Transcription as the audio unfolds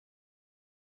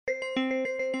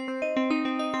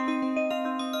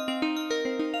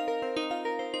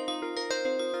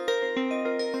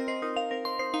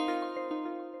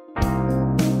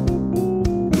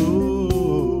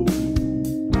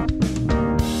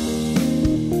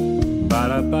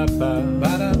Ba-da-ba-ba,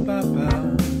 ba-da-ba-ba.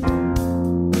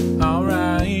 All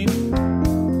right.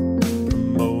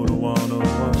 Promoter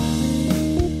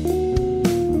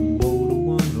 101. Promoter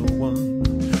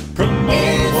 101.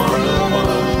 Promoter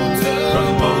 101.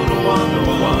 Promoter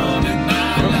 101.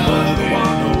 Promoter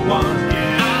 101.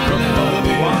 Promoter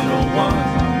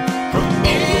 101.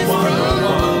 Promoter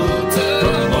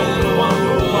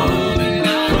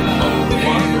 101. Promoter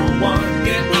 101.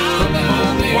 Promoter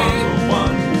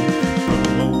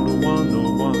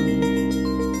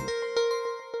 101.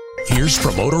 Here's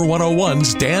Promoter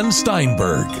 101's Dan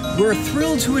Steinberg. We're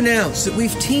thrilled to announce that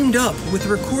we've teamed up with the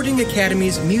Recording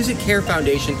Academy's Music Care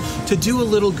Foundation to do a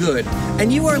little good.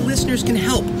 And you, our listeners, can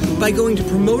help by going to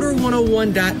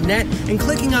promoter101.net and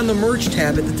clicking on the merch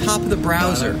tab at the top of the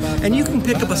browser. And you can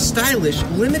pick up a stylish,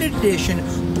 limited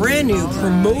edition, brand new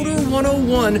Promoter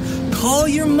 101 Call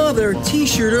Your Mother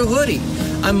t-shirt or hoodie.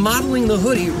 I'm modeling the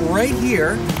hoodie right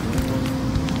here.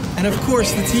 And of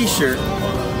course, the t-shirt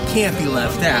can't be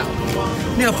left out.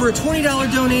 Now, for a $20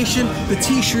 donation, the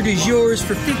t-shirt is yours.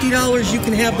 For $50, you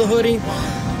can have the hoodie.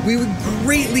 We would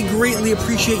greatly, greatly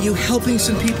appreciate you helping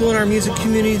some people in our music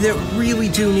community that really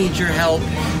do need your help.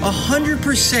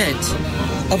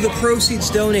 100% of the proceeds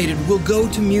donated will go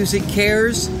to Music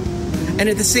Cares. And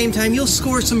at the same time, you'll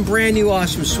score some brand new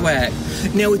awesome swag.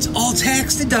 Now, it's all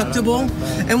tax deductible,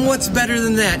 and what's better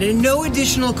than that? And no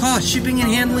additional cost. Shipping and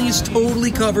handling is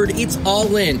totally covered. It's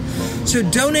all in. So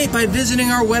donate by visiting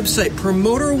our website,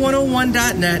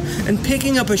 promoter101.net, and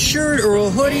picking up a shirt or a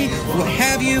hoodie, what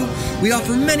have you. We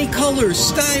offer many colors,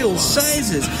 styles,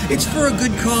 sizes. It's for a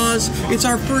good cause. It's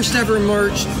our first ever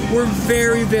merch. We're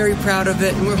very, very proud of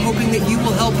it, and we're hoping that you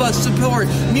will help us support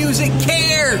Music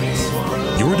Cares.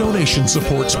 Your donation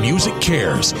supports Music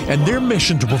Cares and their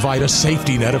mission to provide a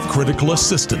safety net of critical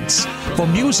assistance for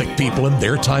music people in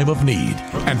their time of need.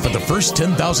 And for the first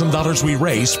 $10,000 we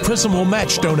raise, Prism will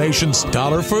match donations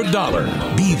dollar for dollar.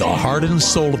 Be the heart and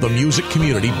soul of the music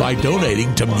community by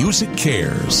donating to Music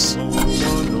Cares.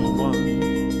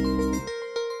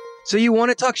 So you want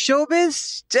to talk showbiz?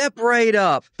 Step right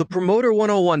up. The Promoter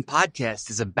 101 podcast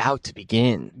is about to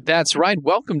begin. That's right.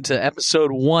 Welcome to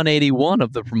episode 181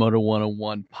 of the Promoter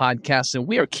 101 podcast. And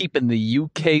we are keeping the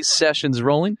UK sessions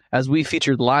rolling as we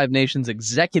featured Live Nation's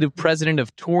Executive President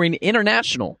of Touring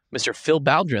International, Mr. Phil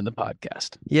Bowdery, on the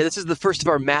podcast. Yeah, this is the first of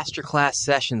our masterclass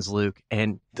sessions, Luke,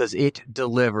 and does it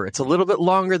deliver? It's a little bit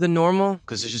longer than normal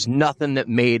because there's just nothing that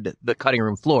made the cutting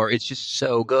room floor. It's just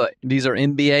so good. These are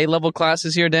NBA level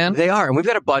classes here, Dan? They are, and we've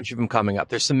got a bunch of them coming up.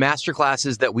 There's some master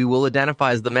classes that we will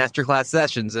identify as the masterclass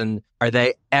sessions, and are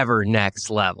they ever next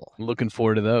level? Looking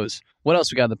forward to those. What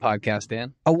else we got in the podcast,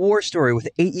 Dan? A war story with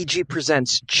AEG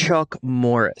presents Chuck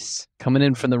Morris. Coming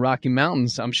in from the Rocky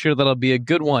Mountains. I'm sure that'll be a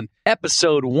good one.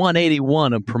 Episode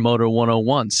 181 of Promoter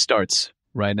 101 starts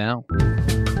right now.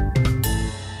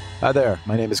 Hi there,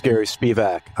 my name is Gary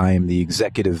Spivak. I am the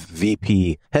Executive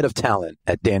VP, Head of Talent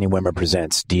at Danny Wimmer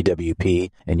Presents DWP,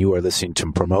 and you are listening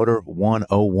to Promoter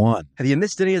 101. Have you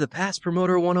missed any of the past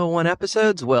Promoter 101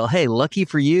 episodes? Well, hey, lucky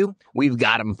for you, we've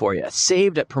got them for you.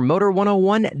 Saved at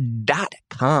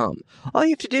promoter101.com. All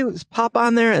you have to do is pop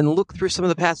on there and look through some of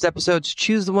the past episodes,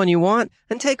 choose the one you want,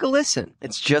 and take a listen.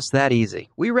 It's just that easy.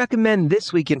 We recommend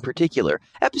this week in particular,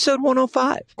 episode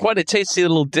 105. Quite a tasty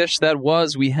little dish that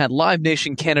was. We had Live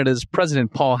Nation Canada's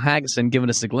President Paul Haggison giving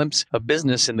us a glimpse of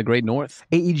business in the Great North.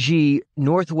 AEG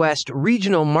Northwest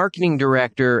Regional Marketing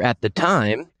Director at the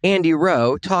time, Andy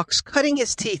Rowe, talks cutting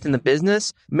his teeth in the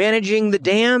business, managing the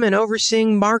dam, and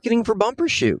overseeing marketing for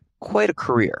Bumbershoot. Quite a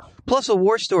career. Plus a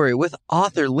war story with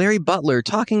author Larry Butler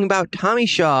talking about Tommy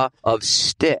Shaw of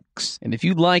Styx. And if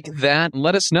you'd like that,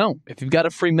 let us know. If you've got a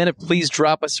free minute, please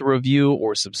drop us a review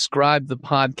or subscribe to the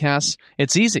podcast.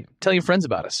 It's easy. Tell your friends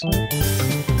about us.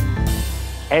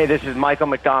 Hey, this is Michael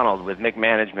McDonald with Mick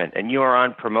Management, and you are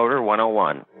on Promoter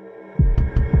 101.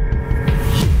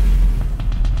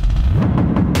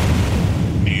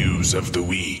 News of the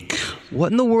week.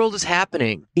 What in the world is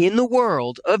happening in the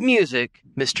world of music,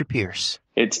 Mr. Pierce?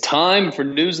 It's time for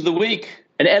News of the Week.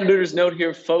 An editor's note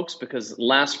here, folks, because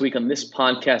last week on this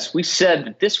podcast, we said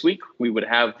that this week we would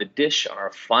have the dish on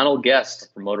our final guest,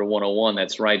 Promoter 101.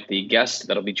 That's right, the guest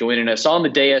that'll be joining us on the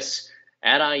dais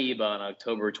at AIBA on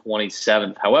October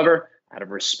 27th. However, out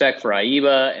of respect for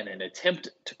AIBA and an attempt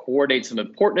to coordinate some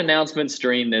important announcements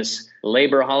during this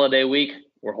Labor holiday week,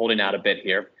 we're holding out a bit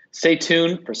here. Stay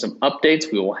tuned for some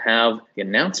updates. We will have the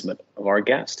announcement of our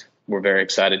guest. We're very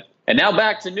excited. And now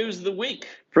back to News of the Week.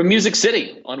 From Music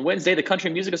City, on Wednesday, the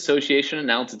Country Music Association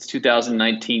announced its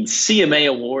 2019 CMA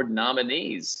Award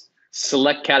nominees.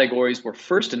 Select categories were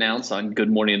first announced on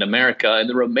Good Morning America, and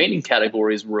the remaining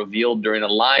categories were revealed during a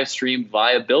live stream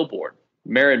via Billboard.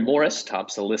 Merritt Morris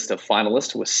tops the list of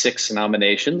finalists with 6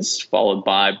 nominations, followed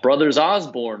by Brothers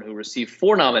Osborne, who received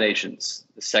 4 nominations,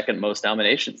 the second most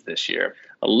nominations this year.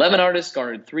 11 artists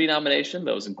garnered 3 nominations.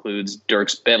 Those includes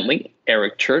Dierks Bentley,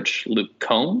 Eric Church, Luke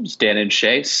Combs, Dan and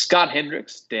Shay, Scott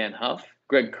Hendricks, Dan Huff,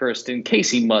 Greg Kurstin,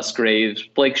 Casey Musgraves,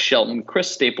 Blake Shelton, Chris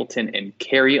Stapleton, and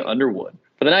Carrie Underwood.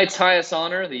 For the night's highest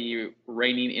honor, the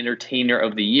reigning Entertainer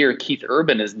of the Year, Keith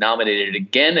Urban, is nominated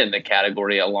again in the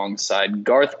category alongside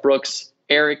Garth Brooks,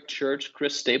 Eric Church,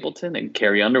 Chris Stapleton, and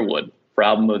Carrie Underwood. For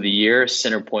Album of the Year,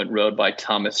 Center Point Road by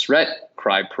Thomas Rhett,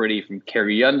 Cry Pretty from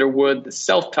Carrie Underwood, the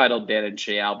self-titled Dan and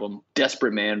Shay album,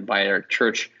 Desperate Man by Eric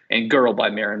Church, and Girl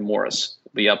by Merritt Morris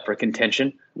will be up for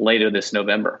contention later this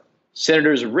November.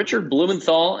 Senators Richard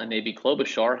Blumenthal and Amy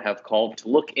Klobuchar have called to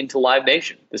look into Live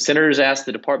Nation. The senators asked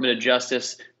the Department of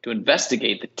Justice to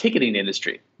investigate the ticketing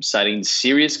industry, citing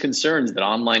serious concerns that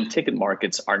online ticket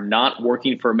markets are not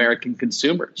working for American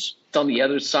consumers. On the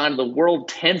other side of the world,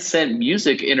 Tencent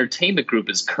Music Entertainment Group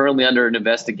is currently under an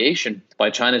investigation by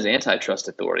China's antitrust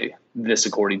authority. This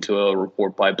according to a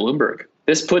report by Bloomberg.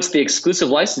 This puts the exclusive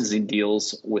licensing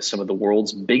deals with some of the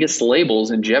world's biggest labels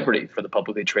in jeopardy for the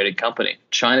publicly traded company.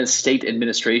 China's State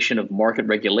Administration of Market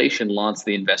Regulation launched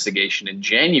the investigation in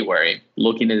January,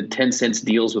 looking into Tencent's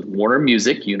deals with Warner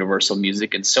Music, Universal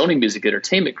Music, and Sony Music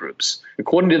Entertainment Groups.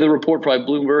 According to the report by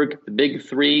Bloomberg, the Big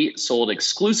Three sold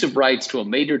exclusive rights to a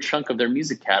major chunk of their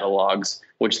music catalogs,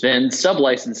 which then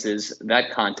sublicenses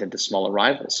that content to smaller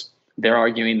rivals. They're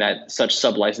arguing that such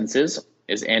sublicenses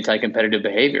is anti-competitive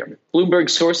behavior. Bloomberg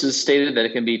sources stated that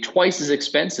it can be twice as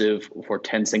expensive for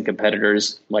Tencent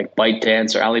competitors like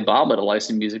ByteDance or Alibaba to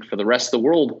license music for the rest of the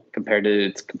world compared to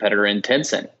its competitor in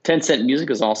Tencent. Tencent Music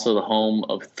is also the home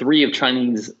of 3 of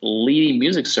Chinese leading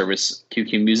music service,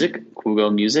 QQ Music,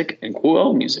 Qugo Music, and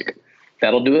Quo Music.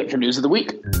 That'll do it for News of the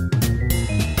Week.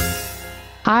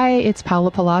 Hi, it's Paula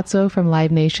Palazzo from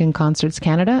Live Nation Concerts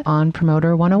Canada on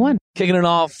Promoter 101. Kicking it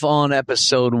off on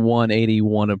episode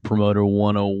 181 of Promoter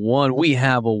 101, we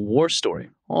have a war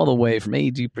story all the way from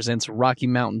AEG Presents Rocky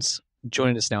Mountains.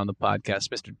 Joining us now on the podcast,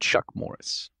 Mr. Chuck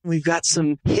Morris. We've got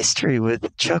some history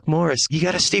with Chuck Morris. You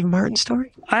got a Steve Martin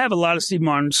story? I have a lot of Steve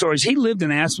Martin stories. He lived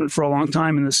in Aspen for a long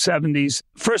time in the 70s.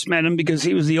 First met him because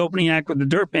he was the opening act with the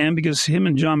Dirt Band, because him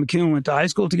and John McEwen went to high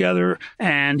school together,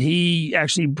 and he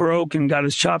actually broke and got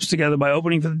his chops together by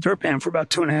opening for the Dirt Band for about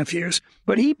 2.5 years.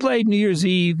 But he played New Year's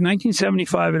Eve,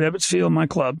 1975 at Ebbets Field, my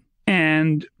club.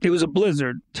 And it was a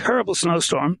blizzard, terrible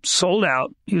snowstorm, sold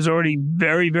out. He was already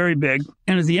very, very big.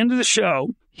 And at the end of the show,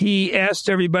 he asked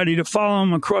everybody to follow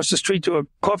him across the street to a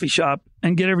coffee shop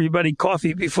and get everybody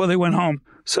coffee before they went home.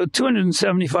 So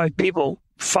 275 people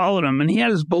followed him, and he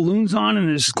had his balloons on and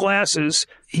his glasses.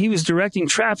 He was directing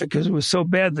traffic because it was so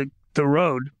bad, the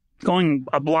road, going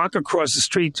a block across the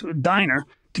street to a diner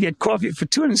to get coffee for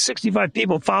 265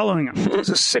 people following him. It was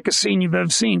the sickest scene you've ever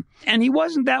seen. And he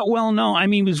wasn't that well known. I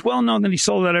mean, he was well known that he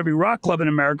sold out every rock club in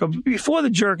America. But before The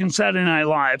Jerk and Saturday Night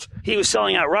Live, he was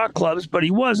selling out rock clubs, but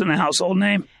he wasn't a household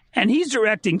name. And he's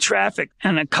directing traffic,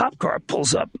 and a cop car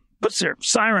pulls up, puts their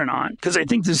siren on, because they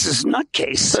think this is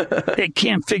nutcase. They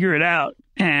can't figure it out.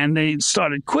 And they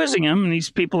started quizzing him, and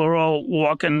these people are all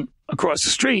walking across the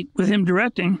street with him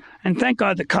directing. And thank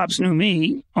God the cops knew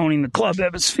me, owning the club,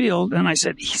 Ebbets Field. And I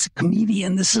said, he's a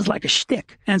comedian. This is like a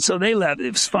shtick. And so they left.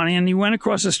 It was funny. And he went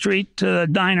across the street to the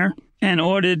diner and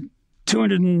ordered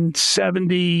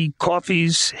 270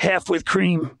 coffees, half with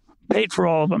cream. Paid for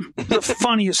all of them. The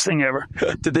funniest thing ever.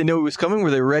 Did they know he was coming? Were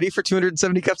they ready for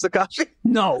 270 cups of coffee?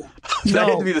 No. That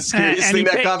had to be the scariest thing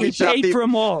that coffee shop did. He paid for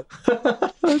them all.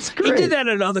 That's great. He did that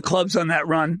at other clubs on that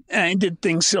run, and he did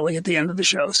things silly at the end of the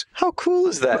shows. How cool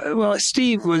is that? Well,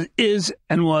 Steve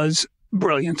was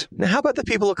brilliant. Now, how about the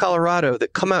people of Colorado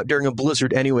that come out during a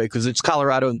blizzard anyway, because it's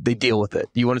Colorado and they deal with it?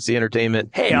 You want to see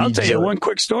entertainment? Hey, I'll tell you one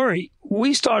quick story.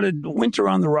 We started Winter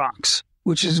on the Rocks,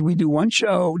 which is we do one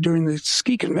show during the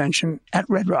ski convention at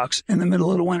Red Rocks in the middle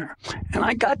of the winter. And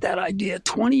I got that idea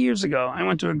 20 years ago. I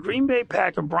went to a Green Bay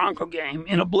Packer Bronco game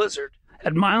in a blizzard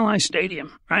at Mile High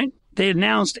Stadium, right? They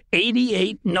announced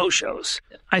 88 no-shows.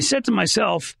 I said to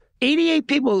myself, 88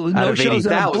 people with no-shows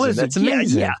in a blizzard. That's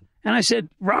amazing. Yeah. And I said,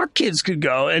 rock kids could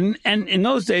go. And in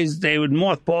those days, they would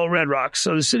mothball Red Rocks.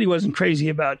 So the city wasn't crazy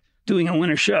about doing a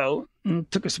winter show. And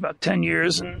it took us about 10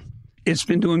 years, and it's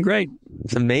been doing great.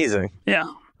 It's amazing. Yeah.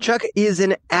 Chuck is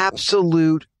an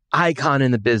absolute icon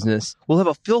in the business. We'll have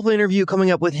a full interview coming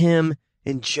up with him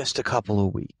in just a couple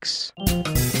of weeks.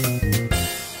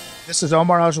 This is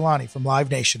Omar Al-Jilani from Live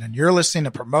Nation, and you're listening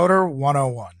to Promoter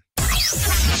 101.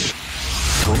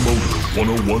 Promoter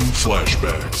 101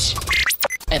 Flashbacks.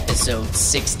 Episode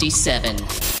 67.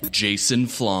 Jason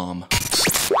Flom.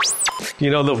 You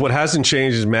know, what hasn't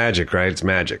changed is magic, right? It's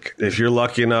magic. If you're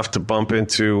lucky enough to bump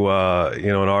into,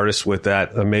 an artist with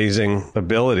that amazing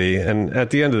ability, and at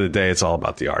the end of the day, it's all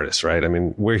about the artist, right? I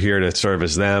mean, we're here to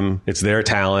service them. It's their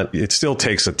talent. It still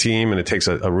takes a team and it takes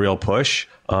a real push.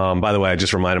 By the way, I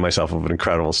just reminded myself of an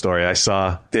incredible story. I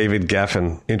saw David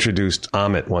Geffen introduced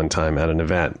Amit one time at an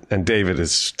event. And David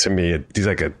is, to me, he's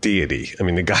like a deity. I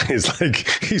mean, the guy is like,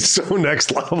 he's so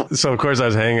next level. So, of course, I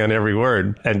was hanging on every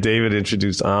word. And David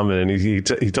introduced Amit, and he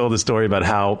told the story about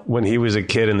how when he was a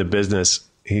kid in the business,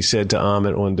 he said to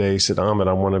Amit one day, he said, Amit,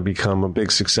 I want to become a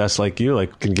big success like you.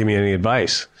 Like, can you give me any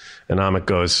advice? And Amit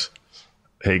goes,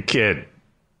 hey, kid,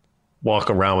 walk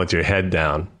around with your head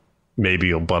down. Maybe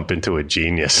you'll bump into a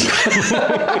genius. Fucking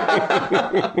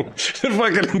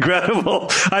incredible.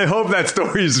 I hope that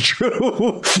story is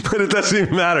true, but it doesn't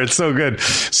even matter. It's so good.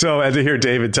 So, and to hear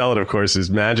David tell it, of course, is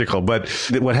magical. But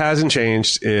what hasn't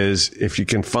changed is if you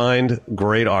can find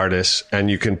great artists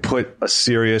and you can put a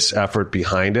serious effort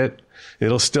behind it,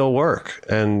 it'll still work.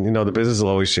 And, the business will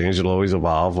always change. It'll always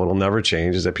evolve. What'll never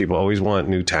change is that people always want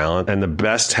new talent, and the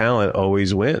best talent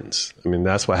always wins. I mean,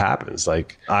 that's what happens.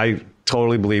 Like, I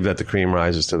totally believe that the cream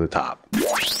rises to the top.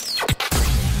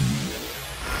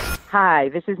 Hi,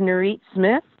 this is Merritt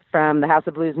Smith from the House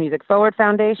of Blues Music Forward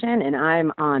Foundation, and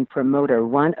I'm on Promoter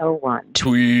 101.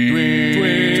 Tweets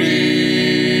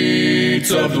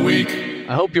of the week.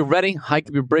 I hope you're ready. Hike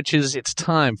up your britches. It's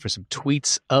time for some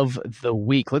tweets of the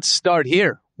week. Let's start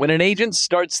here. When an agent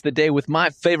starts the day with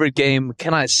my favorite game,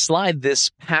 can I slide this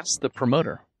past the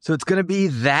promoter? So it's going to be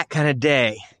that kind of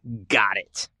day. Got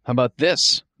it. How about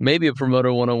this? Maybe a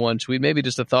Promoter 101 tweet, maybe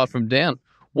just a thought from Dan.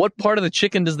 What part of the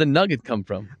chicken does the nugget come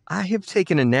from? I have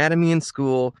taken anatomy in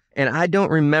school, and I don't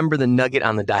remember the nugget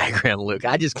on the diagram, Luke.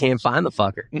 I just can't find the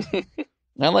fucker.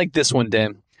 I like this one,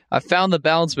 Dan. I found the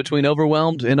balance between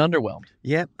overwhelmed and underwhelmed.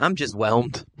 Yep, I'm just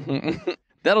whelmed.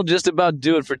 That'll just about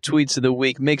do it for Tweets of the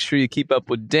Week. Make sure you keep up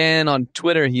with Dan on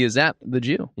Twitter. He is at The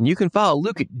Jew. And you can follow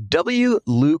Luke at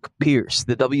Luke Pierce.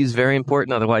 The W is very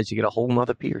important, otherwise you get a whole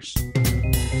nother Pierce.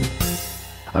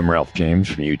 I'm Ralph James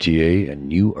from UTA,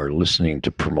 and you are listening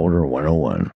to Promoter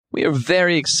 101. We are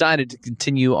very excited to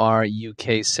continue our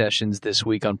UK sessions this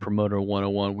week on Promoter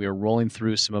 101. We are rolling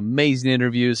through some amazing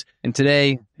interviews, and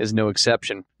today is no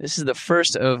exception. This is the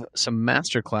first of some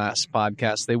masterclass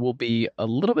podcasts. They will be a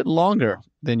little bit longer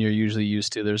than you're usually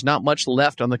used to. There's not much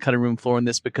left on the cutting room floor in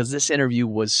this because this interview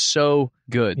was so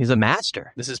good. He's a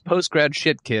master. This is post-grad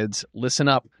shit, kids. Listen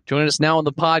up. Joining us now on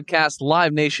the podcast,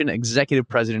 Live Nation Executive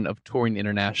President of Touring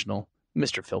International,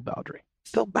 Mr. Phil Bowdery.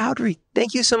 Phil Bowdery,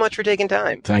 thank you so much for taking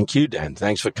time. Thank you, Dan.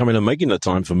 Thanks for coming and making the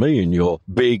time for me in your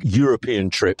big European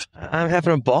trip. I'm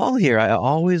having a ball here. I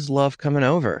always love coming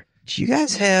over. You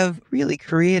guys have really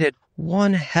created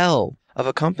one hell of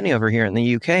a company over here in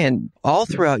the UK and all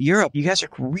throughout Europe. You guys are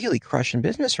really crushing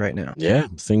business right now. Yeah,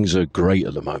 things are great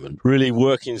at the moment. Really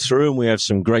working through, and we have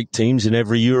some great teams in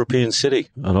every European city,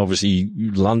 and obviously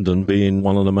London being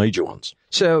one of the major ones.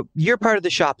 So your part of the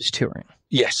shop is touring.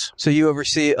 Yes. So you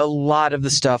oversee a lot of the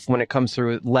stuff when it comes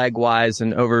through leg-wise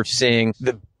and overseeing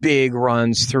the big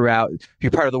runs throughout.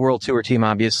 You're part of the world tour team,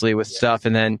 obviously, with stuff.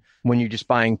 And then when you're just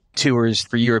buying tours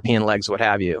for European legs, what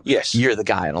have you. Yes. You're the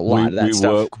guy on a lot of that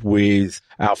stuff. We work with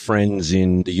our friends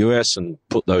in the US and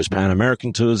put those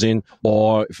Pan-American tours in.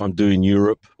 Or if I'm doing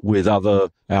Europe with our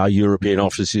European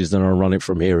offices, then I'll run it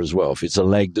from here as well. If it's a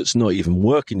leg that's not even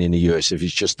working in the US, if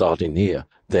it's just starting here,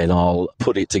 then I'll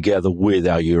put it together with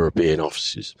our European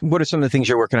offices. What are some of the things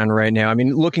you're working on right now? I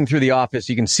mean, looking through the office,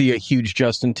 you can see a huge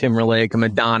Justin Timberlake, a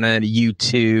Madonna, and a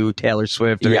U2, Taylor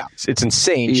Swift. Yeah. It's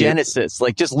insane. Yeah. Genesis,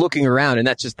 like just looking around, and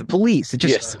that's just the police.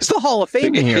 It's the Hall of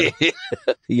Fame in here.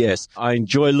 Yes. I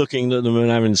enjoy looking at them and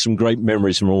having some great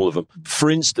memories from all of them. For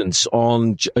instance,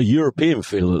 on a European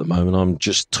field at the moment, I'm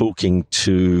just talking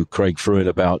to Craig Fruin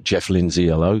about Jeff Lindsay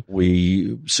LO.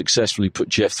 We successfully put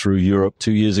Jeff through Europe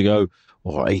 2 years ago.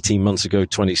 Or 18 months ago,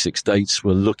 26 dates.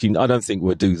 We're looking, I don't think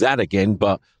we'll do that again,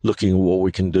 but looking at what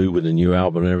we can do with the new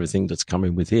album and everything that's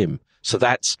coming with him. So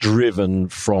that's driven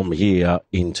from here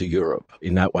into Europe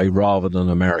in that way rather than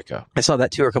America. I saw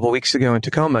that tour a couple of weeks ago in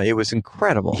Tacoma. It was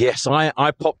incredible. Yes, I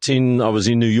popped in, I was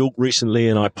in New York recently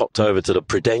and I popped over to the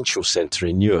Prudential Center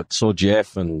in Newark. Saw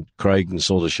Jeff and Craig and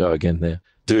saw the show again there.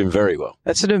 Doing very well.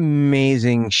 That's an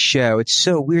amazing show. It's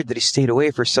so weird that he stayed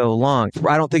away for so long.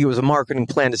 I don't think it was a marketing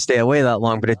plan to stay away that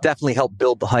long, but it definitely helped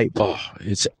build the hype. Oh,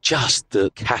 it's just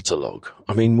the catalog.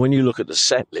 I mean, when you look at the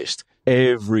set list,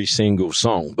 every single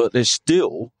song, but there's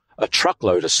still a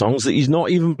truckload of songs that he's not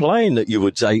even playing that you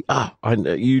would say,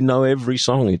 you know every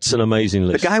song. It's an amazing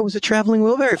list. The guy was a traveling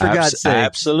Wilbury, for God's sake.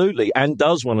 Absolutely. And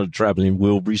does one of the traveling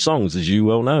Wilbury songs, as you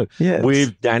well know. Yes.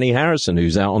 With Danny Harrison,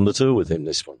 who's out on the tour with him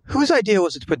this one. Whose idea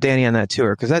was it to put Danny on that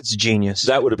tour? Because that's genius.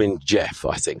 That would have been Jeff,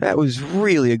 I think. That was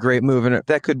really a great move, and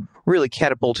that could really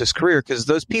catapult his career, because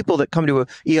those people that come to a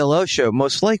ELO show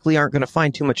most likely aren't going to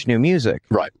find too much new music.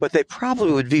 Right. But they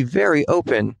probably would be very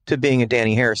open to being a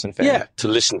Danny Harrison fan. Yeah, to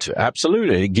listen to it.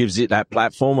 Absolutely. It gives it that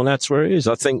platform, and that's where it is.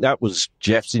 I think that was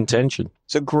Jeff's intention.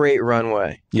 It's a great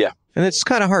runway. Yeah. And it's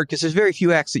kind of hard because there's very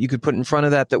few acts that you could put in front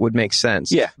of that would make sense.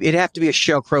 Yeah. It'd have to be a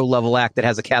Sheryl Crow level act that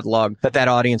has a catalog that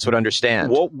audience would understand.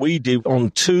 What we did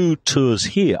on 2 tours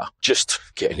here, just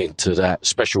getting into that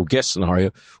special guest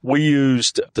scenario, we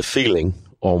used The Feeling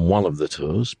on one of the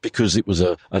tours because it was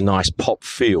a nice pop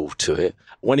feel to it.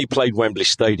 When he played Wembley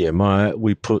Stadium,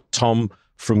 we put Tom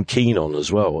from Keane on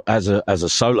as well as a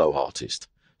solo artist.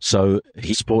 So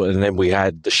he supported, and then we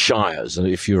had the Shires, and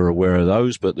if you're aware of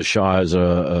those, but the Shires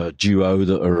are a duo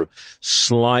that are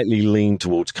slightly lean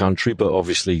towards country, but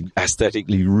obviously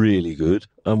aesthetically really good.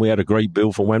 And we had a great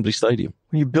bill for Wembley Stadium.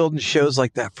 When you're building shows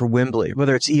like that for Wembley,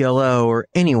 whether it's ELO or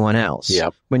anyone else,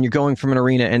 yep. When you're going from an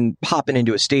arena and popping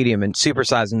into a stadium and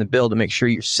supersizing the bill to make sure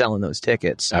you're selling those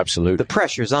tickets. Absolutely. The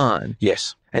pressure's on.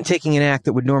 Yes. And taking an act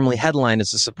that would normally headline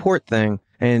as a support thing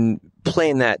and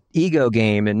playing that ego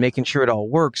game and making sure it all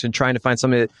works and trying to find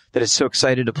somebody that is so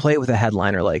excited to play with a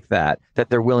headliner like that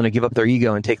they're willing to give up their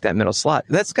ego and take that middle slot.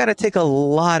 That's got to take a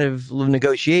lot of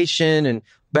negotiation and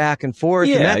back and forth.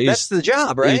 Yeah, and that's the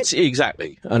job, right?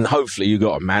 Exactly. And hopefully you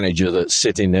got a manager that's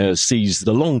sitting there, sees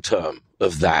the long term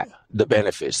of that, the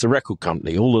benefits, the record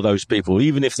company, all of those people,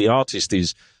 even if the artist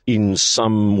is in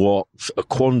somewhat a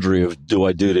quandary of do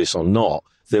I do this or not,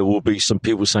 there will be some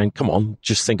people saying, come on,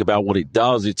 just think about what it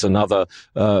does. It's another,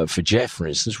 for Jeff, for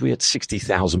instance, we had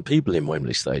 60,000 people in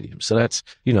Wembley Stadium. So that's,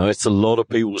 it's a lot of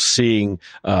people seeing,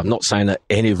 I'm not saying that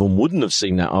any of them wouldn't have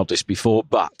seen that artist before,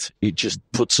 but it just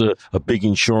puts a big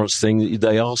insurance thing that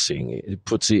they are seeing it. It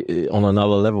puts it on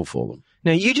another level for them.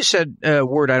 Now, you just said a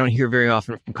word I don't hear very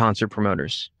often from concert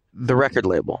promoters, the record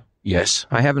label. Yes.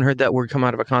 I haven't heard that word come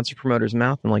out of a concert promoter's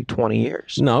mouth in like 20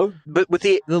 years. No. But with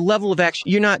the level of action,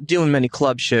 you're not doing many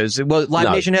club shows. Well,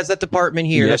 Live Nation has that department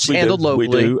here yes, that's handled locally.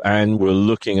 We do, and we're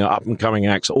looking at up-and-coming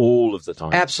acts all of the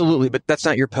time. Absolutely, but that's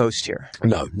not your post here.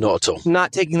 No, not at all.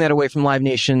 Not taking that away from Live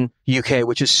Nation UK,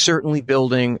 which is certainly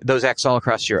building those acts all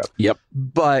across Europe. Yep.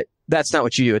 But that's not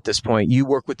what you do at this point. You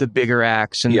work with the bigger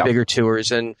acts and the bigger tours.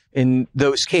 And in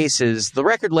those cases, the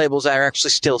record labels are actually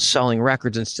still selling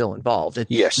records and still involved at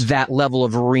that level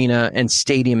of arena and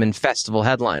stadium and festival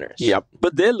headliners. Yep.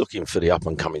 But they're looking for the up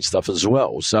and coming stuff as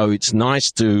well. So it's nice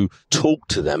to talk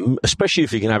to them, especially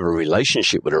if you can have a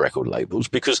relationship with the record labels,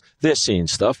 because they're seeing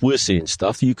stuff, we're seeing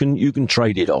stuff. You can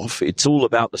trade it off. It's all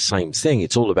about the same thing.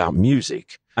 It's all about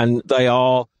music. And they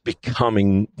are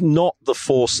becoming not the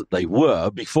force that they were.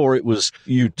 Before it was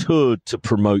you toured to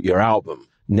promote your album.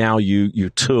 Now you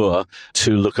tour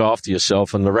to look after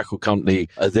yourself, and the record company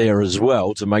are there as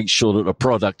well to make sure that the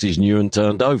product is new and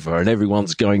turned over and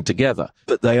everyone's going together.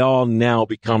 But they are now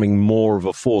becoming more of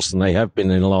a force than they have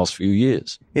been in the last few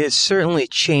years. It's certainly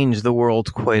changed the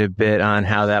world quite a bit on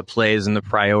how that plays and the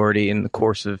priority in the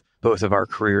course of both of our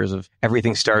careers. Of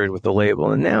everything started with the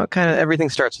label, and now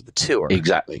everything starts with the tour.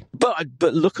 Exactly. But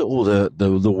look at all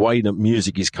the way that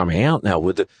music is coming out now.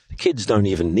 With the kids don't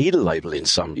even need a label in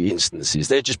some instances.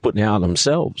 They're just putting it out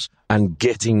themselves and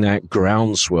getting that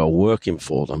groundswell working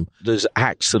for them. There's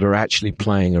acts that are actually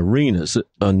playing arenas that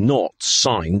are not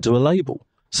signed to a label.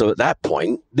 So at that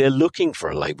point, they're looking for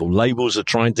a label. Labels are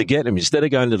trying to get them. Instead of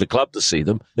going to the club to see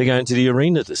them, they're going to the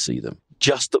arena to see them.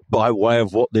 Just by way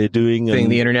of what they're doing.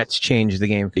 The internet's changed the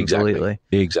game completely.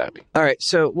 Exactly. All right,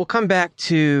 so we'll come back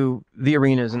to the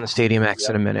arenas and the stadium acts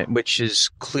in a minute, which is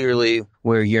clearly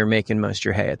where you're making most of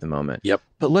your hay at the moment. Yep.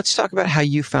 But let's talk about how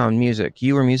you found music.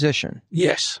 You were a musician.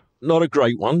 Yes. Not a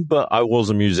great one, but I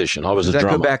was a musician. I was a drummer.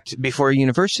 Does that go back to before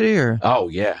university, or? Oh,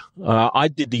 yeah. I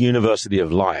did the University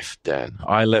of Life, Dan.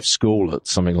 I left school at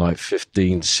something like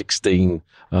 15, 16,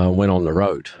 went on the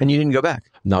road. And you didn't go back?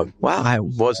 No. Wow, I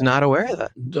was not aware of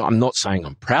that. I'm not saying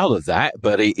I'm proud of that,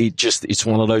 but it's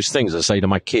one of those things I say to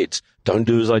my kids. Don't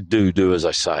do as I do as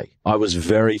I say. I was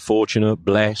very fortunate,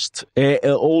 blessed,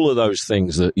 all of those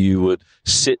things that you would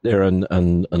sit there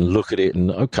and look at it and,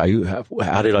 okay,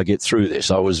 how did I get through this?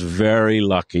 I was very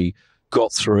lucky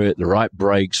got through it, the right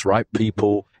breaks, right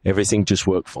people. Everything just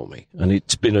worked for me. And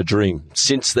it's been a dream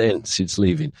since then, since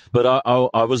leaving. But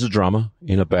I was a drummer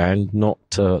in a band, not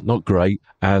great,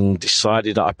 and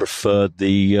decided I preferred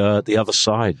the other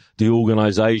side, the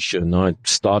organization. I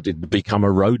started to become a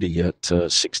roadie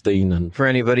at 16. And for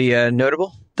anybody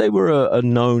notable? They were a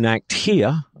known act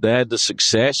here. They had the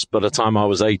success. By the time I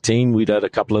was 18, we'd had a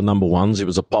couple of number ones. It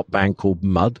was a pop band called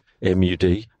Mud,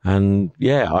 M-U-D. And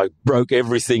yeah, I broke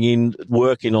everything in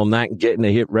working on that and getting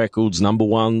the hit records, number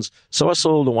ones. So I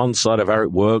saw the one side of how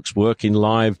it works, working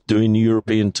live, doing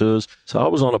European tours. So I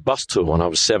was on a bus tour when I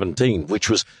was 17, which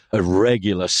was a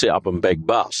regular sit up and beg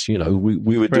bus. You know, we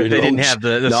were doing They didn't have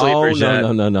the sleepers yet.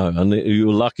 No. And you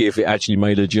were lucky if it actually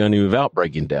made a journey without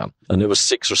breaking down. And there was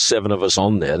 6 or 7 of us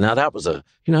on there. Now that was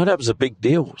a big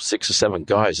deal. 6 or 7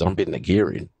 guys dumping the gear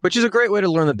in. Which is a great way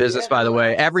to learn the business, by the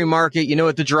way. Every market, you know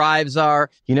what the drives are.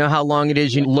 You know how long it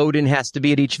is. Load-in has to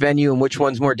be at each venue and which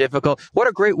one's more difficult. What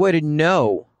a great way to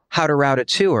know how to route a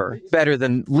tour better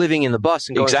than living in the bus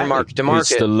and going from market to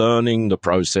market. It's the learning, the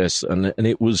process, and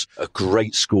it was a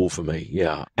great school for me,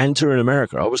 yeah. And touring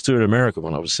America. I was touring America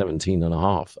when I was 17 and a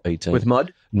half, 18. With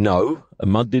Mud? No,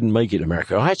 Mud didn't make it in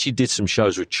America. I actually did some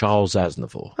shows with Charles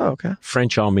Aznavour. Oh, okay.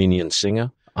 French-Armenian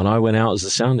singer, and I went out as a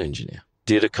sound engineer.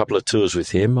 Did a couple of tours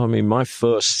with him. I mean, my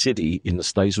first city in the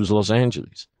States was Los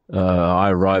Angeles.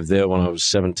 I arrived there when I was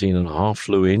 17 and a half,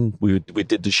 flew in. We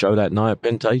did the show that night at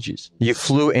Pentages. You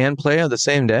flew and played on the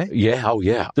same day? Yeah, oh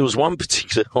yeah. There was one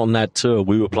particular on that tour.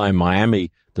 We were playing Miami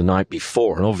the night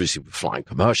before, and obviously we're flying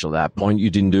commercial at that point. You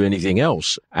didn't do anything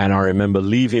else. And I remember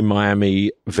leaving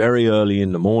Miami very early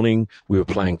in the morning. We were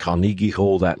playing Carnegie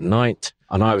Hall that night.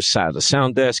 And I was sat at the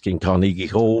sound desk in Carnegie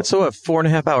Hall. So a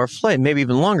 4.5-hour flight, maybe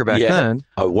even longer back then.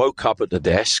 I woke up at the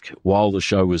desk while the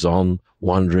show was on,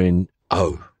 wondering,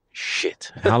 oh,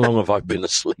 shit, how long have I been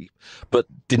asleep? But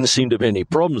didn't seem to be any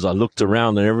problems. I looked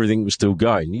around and everything was still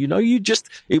going. You know,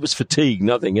 it was fatigue,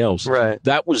 nothing else. Right.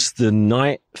 That was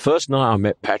the first night I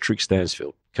met Patrick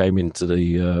Stansfield. Came into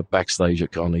the backstage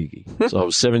at Carnegie. So I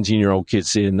was a 17-year-old kid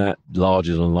seeing that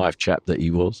larger-than-life chap that he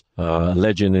was, a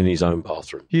legend in his own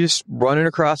bathroom. You just running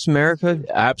across America?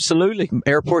 Absolutely.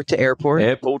 Airport to airport?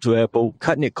 Airport to airport.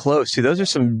 Cutting it close. See, those are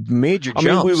some major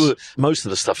jumps. I mean, most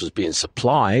of the stuff was being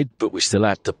supplied, but we still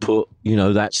had to put,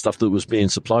 that stuff that was being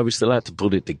supplied, we still had to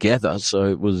put it together. So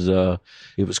it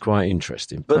was quite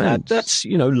interesting. But that's,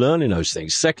 learning those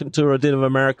things. Second tour I did of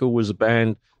America was a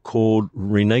band called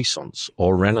Renaissance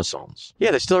or Renaissance.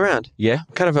 Yeah, they're still around. Yeah.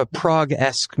 Kind of a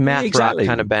prog-esque math rock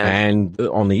kind of band. And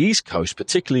on the East Coast,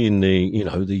 particularly in the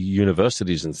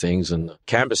universities and things and the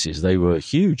campuses, they were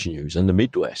huge news. And the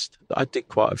Midwest, I did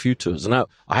quite a few tours. And I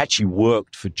actually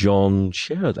worked for John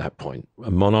Scher at that point,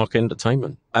 Monarch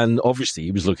Entertainment. And obviously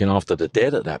he was looking after the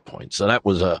Dead at that point. So that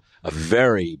was a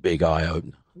very big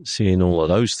eye-opener. Seeing all of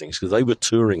those things, because they were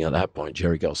touring at that point,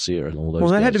 Jerry Garcia and all those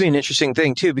Well, that guys. had to be an interesting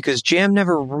thing, too, because Jam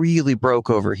never really broke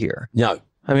over here. No.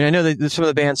 I mean, I know that some of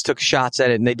the bands took shots at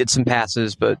it and they did some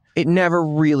passes, but it never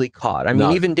really caught. I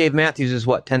mean, even Dave Matthews is,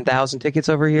 10,000 tickets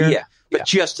over here? Yeah. But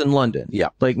just in London? Yeah.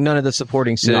 Like, none of the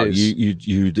supporting cities? No,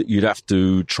 you'd have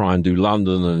to try and do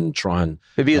London and try and...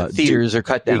 Maybe the theaters are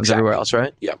cut down everywhere else,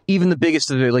 right? Yeah. Even the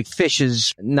biggest of the, like, Fish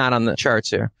is not on the charts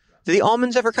here. Did the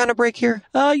Almonds ever kind of break here?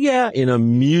 Yeah, in a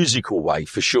musical way,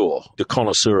 for sure. The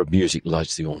connoisseur of music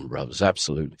likes the Allman Brothers,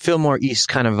 absolutely. Fillmore East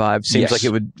kind of vibe. Seems like it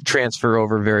would transfer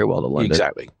over very well to London.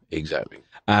 Exactly.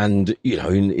 And,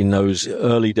 in those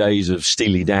early days of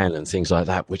Steely Dan and things like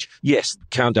that, which, yes,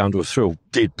 Countdown to a Thrill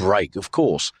did break, of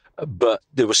course. But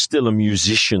there was still a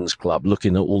musicians club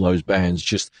looking at all those bands,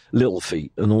 just Little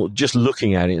Feat, and just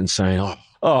looking at it and saying,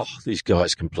 oh, these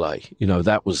guys can play.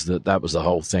 That was the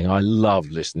whole thing. I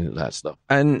loved listening to that stuff.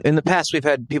 And in the past, we've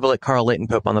had people like Carl Layton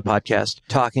Pope on the podcast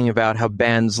talking about how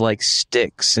bands like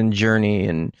Styx and Journey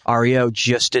and REO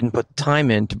just didn't put the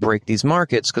time in to break these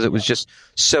markets because it was just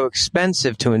so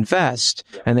expensive to invest,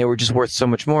 and they were just worth so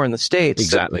much more in the States.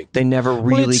 Exactly. They never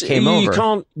really came over. You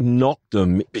can't knock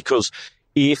them because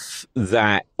if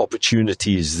that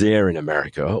opportunity is there in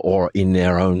America or in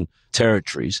their own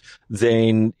territories,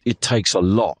 then it takes a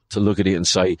lot to look at it and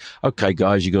say, okay,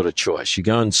 guys, you got a choice. You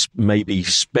go and maybe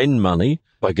spend money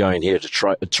by going here to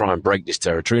try and break this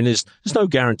territory. And there's no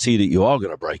guarantee that you are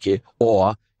going to break it,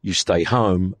 or you stay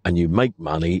home and you make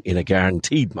money in a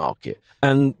guaranteed market.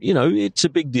 And, it's a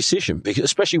big decision, because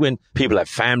especially when people have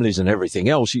families and everything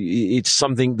else, it's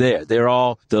something there. There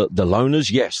are the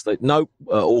loners, yes, at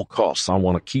all costs. I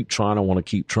want to keep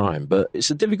trying, but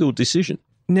it's a difficult decision.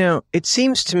 Now, it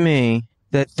seems to me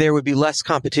that there would be less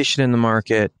competition in the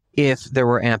market if there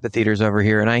were amphitheaters over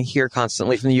here. And I hear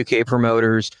constantly from the UK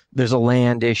promoters, there's a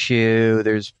land issue,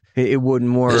 there's it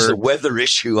wouldn't work. There's a weather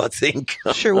issue, I think.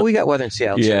 Sure, well, we got weather in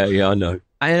Seattle. Too. Yeah, I know.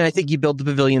 And I think you build the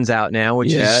pavilions out now,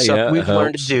 which is something we've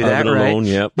learned to do that, right?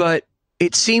 Alone, But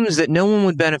it seems that no one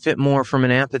would benefit more from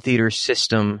an amphitheater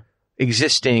system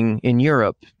existing in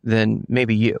Europe than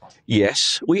maybe you.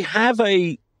 Yes, we have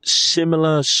a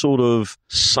similar sort of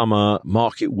summer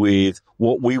market with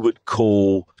what we would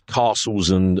call castles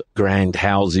and grand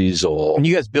houses, or and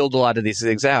you guys build a lot of these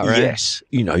things out, right? Yes.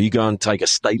 You know, you go and take a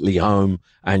stately home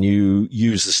and you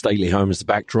use the stately home as the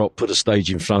backdrop, put a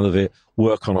stage in front of it,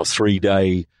 work on a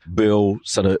 3-day bill.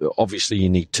 So that obviously you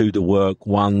need 2 to work.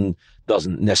 One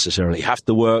doesn't necessarily have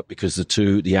to work because the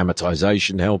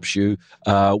amortization helps you.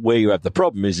 Where you have the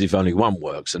problem is if only one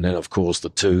works, and then of course the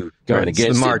 2 going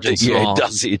against the margin's small.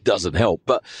 It doesn't help.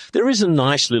 But there is a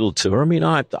nice little tour. I mean,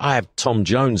 I have Tom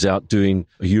Jones out doing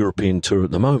a European tour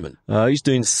at the moment. He's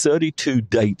doing 32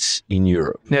 dates in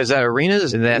Europe. Now, is that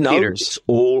arenas? Is that theaters? It's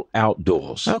all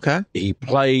outdoors. Okay. He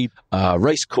played a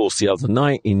race course the other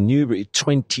night in Newbury,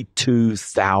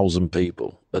 22,000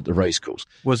 people at the race course.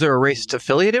 Was there a race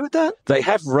affiliated with that? They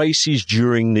have races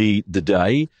during the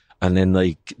day, and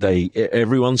then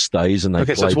everyone stays and they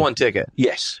play. So it's one ticket.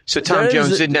 Yes. So Tom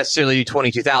Jones didn't necessarily do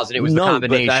 22,000. It was the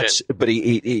combination. But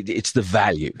it's the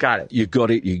value. Got it. You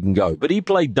got it. You can go. But he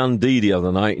played Dundee the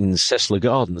other night in Cessla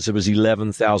Gardens. There was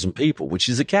 11,000 people, which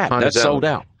is a cap. That's sold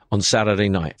out on Saturday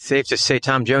night. Safe to say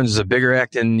Tom Jones is a bigger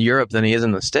act in Europe than he is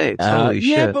in the States. Holy shit.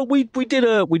 Yeah, but we did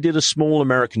a small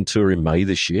American tour in May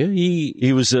this year.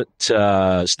 He was at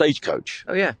Stagecoach.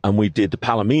 Oh, yeah. And we did the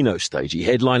Palomino stage. He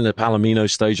headlined the Palomino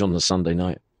stage on the Sunday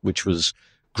night, which was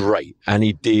great. And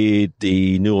he did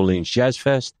the New Orleans Jazz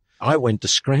Fest. I went to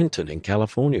Scranton in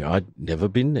California. I'd never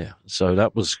been there. So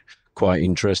that was quite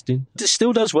interesting. It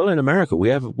still does well in America. We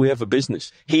have a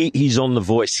business. He's on The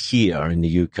Voice here in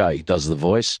the UK. He does The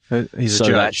Voice. He's a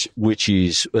judge. Which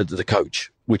is the coach,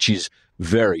 which is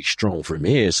very strong for him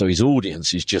here. So his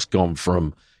audience has just gone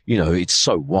from, it's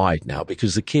so wide now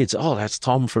because the kids, that's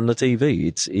Tom from the TV.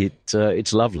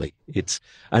 It's lovely.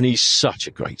 And he's such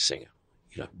a great singer.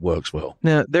 Works well.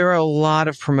 Now, there are a lot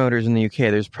of promoters in the UK.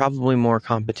 There's probably more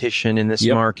competition in this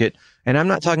market. And I'm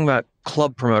not talking about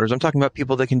club promoters. I'm talking about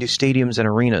people that can do stadiums and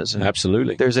arenas. And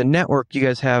absolutely. There's a network. You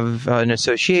guys have an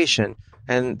association.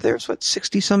 And there's,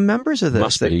 60-some members of this?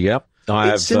 Must be, yep.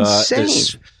 It's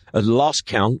insane. At last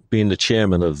count, being the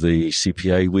chairman of the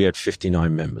CPA, we had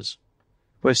 59 members.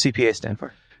 What does CPA stand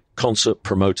for? Concert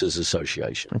Promoters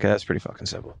Association. Okay, that's pretty fucking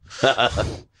simple.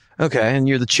 Okay, and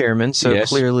you're the chairman, so yes.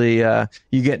 Clearly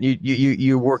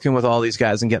you're working with all these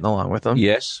guys and getting along with them.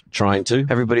 Yes, trying to.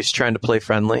 Everybody's trying to play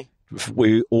friendly.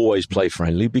 We always play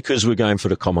friendly because we're going for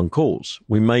the common cause.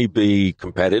 We may be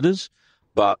competitors,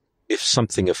 but if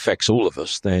something affects all of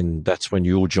us, then that's when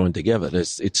you all join together.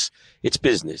 It's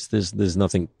business. There's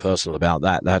nothing personal about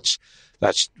that. That's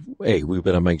hey, we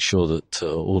better make sure that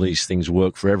all these things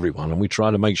work for everyone, and we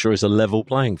try to make sure it's a level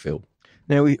playing field.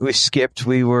 Now, we skipped.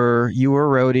 You were a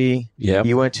roadie. Yep.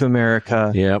 You went to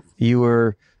America. Yep. You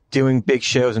were doing big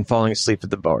shows and falling asleep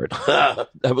at the board.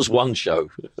 That was one show.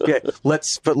 Okay,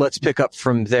 let's pick up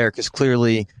from there because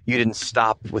clearly you didn't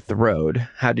stop with the road.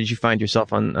 How did you find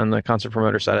yourself on the concert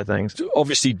promoter side of things?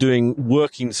 Obviously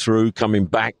working through, coming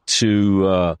back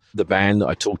to the band that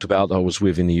I talked about that I was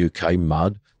with in the UK,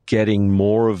 Mud, getting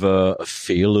more of a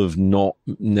feel of not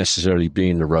necessarily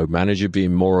being the road manager,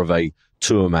 being more of a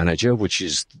tour manager,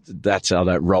 that's how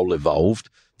that role evolved.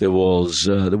 There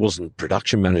wasn't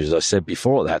production managers, as I said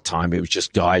before at that time. It was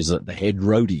just guys that the head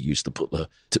roadie used to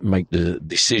make the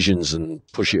decisions and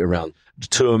push it around. The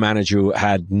tour manager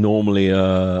had normally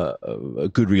a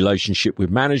good relationship with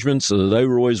management, so they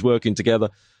were always working together.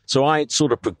 So I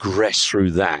sort of progressed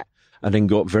through that and then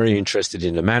got very interested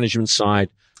in the management side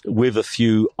with a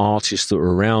few artists that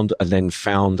were around, and then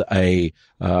found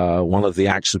one of the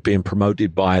acts was being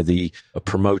promoted by a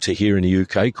promoter here in the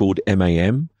UK called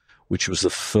MAM, which was the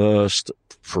first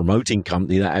promoting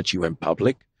company that actually went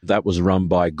public. That was run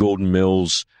by Gordon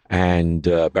Mills and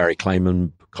Barry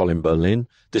Clayman, Colin Berlin.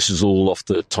 This is all off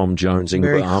the Tom Jones.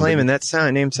 Barry Clayman,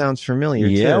 that name sounds familiar.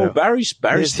 Yeah, too. Well, Barry's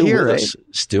still here, with right? us.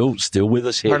 Still with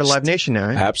us here. Part of Live Nation now,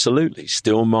 right? Absolutely.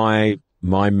 Still my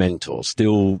mentor.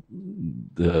 Still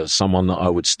someone that I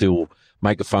would still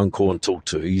make a phone call and talk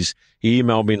to. He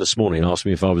emailed me this morning, asked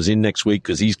me if I was in next week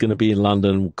because he's going to be in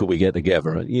London. Could we get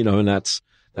together? And that's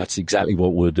exactly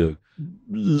what we'll do.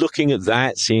 Looking at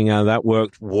that, seeing how that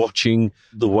worked, watching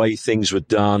the way things were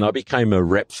done, I became a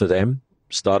rep for them,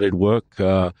 started work,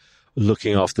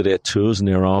 looking after their tours and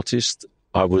their artists.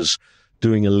 I was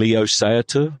doing a Leo Sayer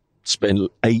tour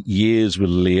spent 8 years with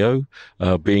Leo,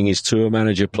 being his tour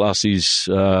manager plus his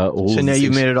all. So of now the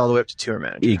you've things. made it all the way up to tour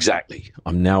manager. Exactly.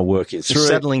 I'm now working through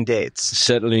settling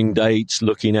dates,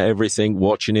 looking at everything,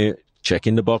 watching it,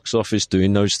 checking the box office,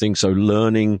 doing those things. So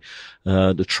learning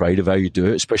the trade of how you do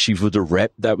it, especially for the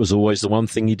rep. That was always the one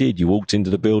thing you did. You walked into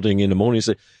the building in the morning and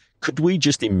said, could we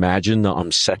just imagine that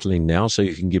I'm settling now so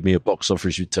you can give me a box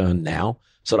office return now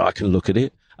so that I can look at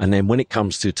it? And then when it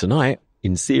comes to tonight,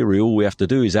 in theory, all we have to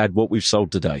do is add what we've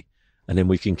sold today. And then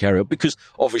we can carry on. Because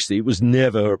obviously it was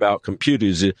never about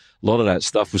computers. A lot of that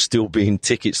stuff was still being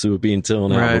tickets that were being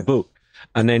turned out of a book.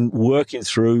 And then working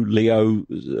through,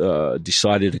 Leo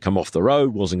decided to come off the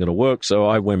road, wasn't going to work. So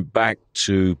I went back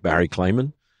to Barry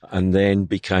Clayman and then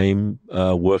became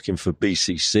working for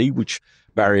BCC, which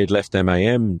Barry had left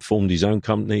MAM, formed his own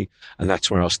company. And that's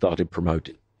where I started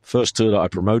promoting. First tour that I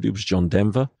promoted was John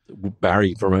Denver.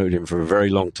 Barry promoted him for a very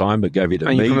long time, but gave it to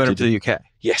me. And you promoted him to the UK?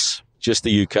 Yes, just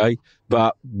the UK.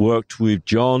 But worked with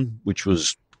John, which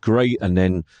was great. And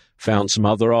then found some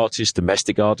other artists,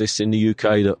 domestic artists in the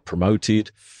UK that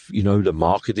promoted, the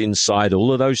marketing side,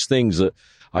 all of those things that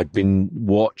I'd been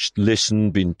watched,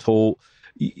 listened, been taught.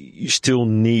 You still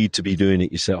need to be doing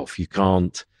it yourself. You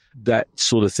can't, that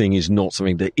sort of thing is not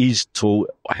something that is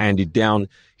taught, handed down.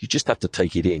 You just have to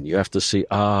take it in. You have to see,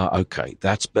 okay,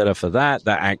 that's better for that.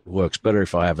 That act works better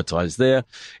if I advertise there.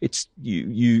 It's,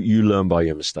 you learn by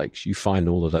your mistakes. You find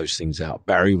all of those things out.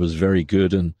 Barry was very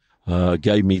good and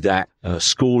gave me that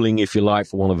schooling, if you like,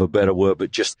 for want of a better word,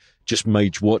 but just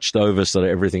watched over so that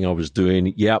everything I was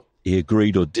doing, yep, he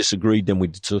agreed or disagreed, then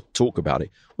we'd talk about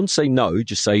it. I wouldn't say no,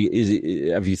 just say,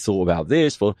 have you thought about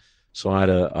this? So I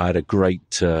had a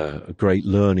great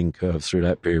learning curve through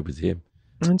that period with him.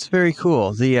 That's very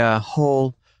cool. The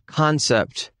whole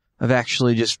concept of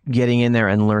actually just getting in there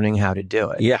and learning how to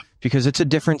do it. Yeah. Because it's a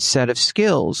different set of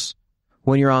skills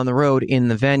when you're on the road in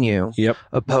the venue,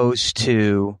 opposed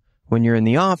to when you're in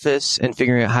the office and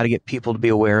figuring out how to get people to be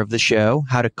aware of the show,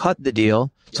 how to cut the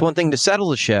deal. It's one thing to settle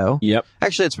the show. Yep.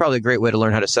 Actually, it's probably a great way to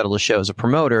learn how to settle a show as a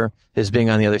promoter, is being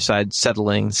on the other side,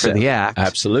 settling for the act.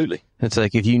 Absolutely. It's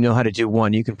like, if you know how to do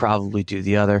one, you can probably do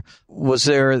the other. Was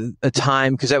there a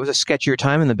time, because that was a sketchier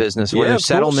time in the business, where there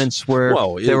settlements where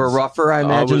they were rougher, I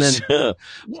imagine?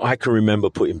 I can remember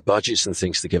putting budgets and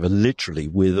things together literally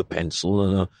with a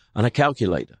pencil and a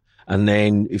calculator. And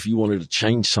then if you wanted to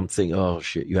change something, oh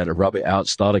shit, you had to rub it out,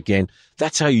 start again.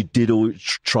 That's how you did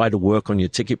try to work on your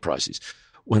ticket prices.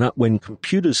 When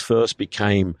computers first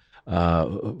became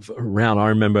around, I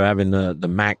remember having the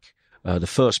Mac, the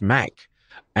first Mac,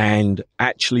 and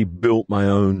actually built my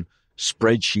own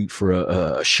spreadsheet for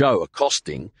a show, a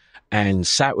costing, and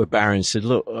sat with Barry and said,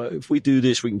 look, if we do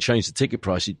this, we can change the ticket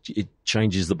price. It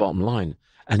changes the bottom line.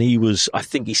 And I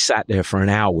think he sat there for an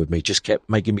hour with me, just kept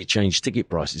making me change ticket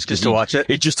prices. Just to watch it?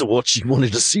 Just to watch. He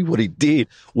wanted to see what he did,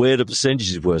 where the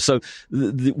percentages were. So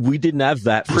we didn't have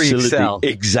that facility. Pre-Excel.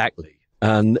 Exactly.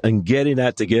 And getting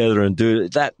that together and doing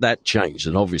it, that changed.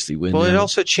 And obviously it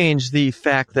also changed the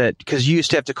fact that, because you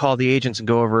used to have to call the agents and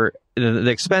go over the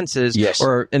expenses. Yes.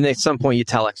 And at some point you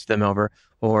telex them over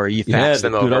or you fax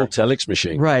them over. Yeah, the good old telex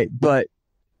machine. Right. But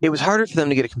it was harder for them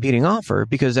to get a competing offer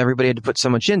because everybody had to put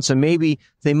so much in. So maybe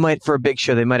they might, for a big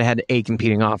show, they might have had a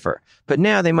competing offer. But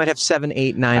now they might have 7,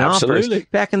 8, 9 Absolutely. offers.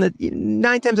 Back in the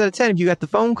 9 times out of 10, if you got the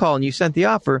phone call and you sent the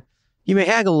offer, you may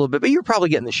haggle a little bit, but you're probably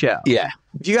getting the show. Yeah.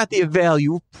 If you got the avail,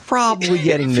 you were probably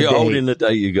getting the date. If you're holding the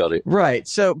date, you got it. Right.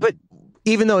 So, but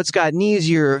even though it's gotten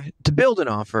easier to build an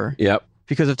offer,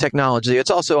 because of technology, it's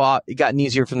also gotten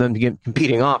easier for them to get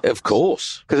competing offers. Of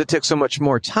course. Because it took so much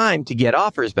more time to get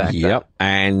offers back then.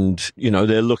 And,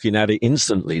 they're looking at it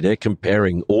instantly. They're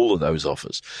comparing all of those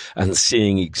offers and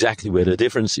seeing exactly where the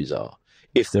differences are,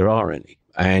 if there are any.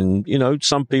 And,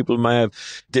 some people may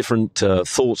have different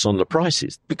thoughts on the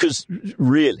prices because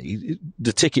really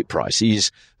the ticket price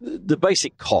is the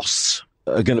basic costs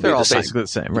are going to be the same. Basically the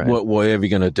same, right? Whatever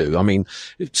you're going to do. I mean,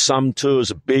 some tours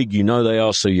are big, they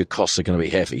are, so your costs are going to be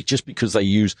heavy just because they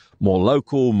use more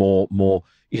local, more, more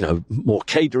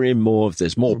catering, more if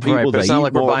there's more people. Right, but it's not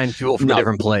like we're buying fuel from a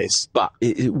different place. But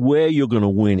where you're going to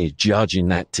win is judging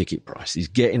that ticket price, is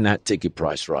getting that ticket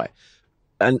price right.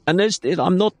 And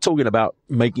I'm not talking about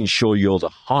making sure you're the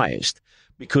highest,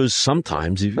 because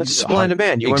sometimes that's supply and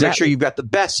demand. You want to make sure you've got the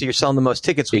best, so you're selling the most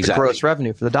tickets with the gross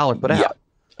revenue for the dollar put out.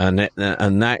 And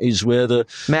that is where the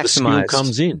skill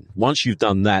comes in. Once you've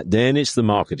done that, then it's the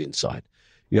marketing side.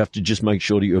 You have to just make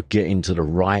sure that you're getting to the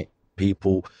right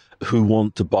people who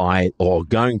want to buy or are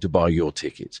going to buy your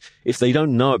tickets. If they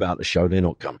don't know about the show, they're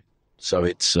not coming. So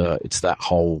it's that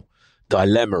whole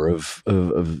dilemma of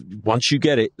once you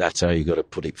get it, that's how you got to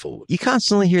put it forward. You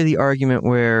constantly hear the argument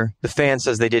where the fan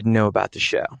says they didn't know about the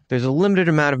show. There's a limited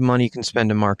amount of money you can spend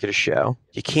to market a show.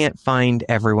 You can't find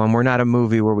everyone. We're not a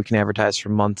movie where we can advertise for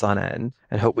months on end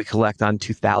and hope we collect on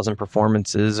 2,000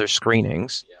 performances or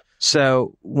screenings. Yeah.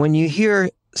 So when you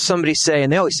hear somebody say,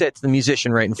 and they always say it to the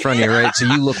musician right in front of you, right? So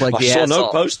you look like the asshole. I saw no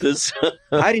posters.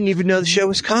 I didn't even know the show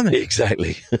was coming.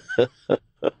 Exactly.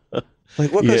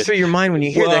 Like, what goes through your mind when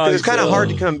you hear that? Because it's kind of hard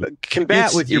to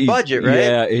combat with your budget, right?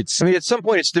 Yeah, I mean, at some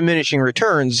point, it's diminishing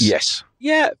returns. Yes.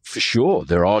 Yeah, for sure.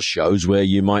 There are shows where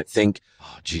you might think,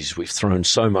 oh, geez, we've thrown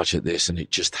so much at this and it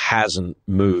just hasn't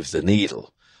moved the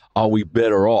needle. Are we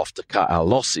better off to cut our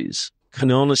losses? Can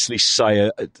honestly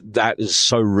say that has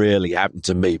so rarely happened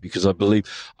to me because I believe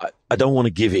I don't want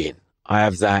to give in. I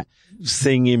have that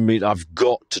thing in me. I've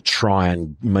got to try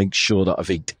and make sure that I've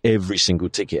eked every single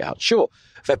ticket out. Sure,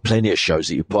 I've had plenty of shows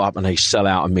that you put up and they sell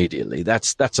out immediately.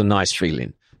 That's a nice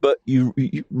feeling. But you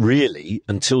really,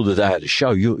 until the day of the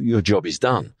show, your job is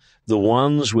done. The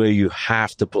ones where you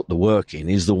have to put the work in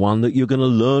is the one that you're going to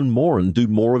learn more and do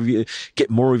more of get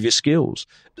more of your skills.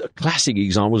 A classic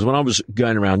example was when I was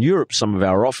going around Europe, some of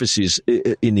our offices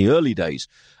in the early days,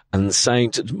 and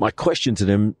saying my question to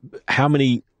them, how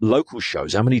many local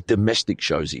shows, how many domestic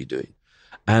shows are you doing?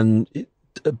 And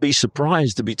be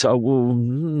surprised to be told, well,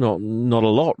 not a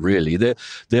lot really.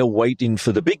 They're waiting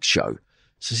for the big show.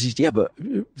 So I said, yeah, but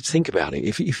think about it.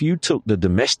 If you took the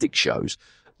domestic shows,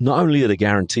 not only are the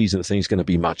guarantees and the things going to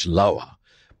be much lower,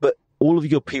 but all of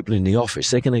your people in the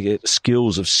office, they're going to get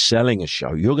skills of selling a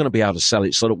show. You're going to be able to sell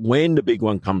it so that when the big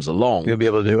one comes along, you'll be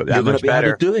able to do it that much better.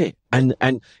 You're going to be able to do it.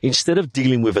 And instead of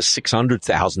dealing with a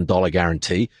 $600,000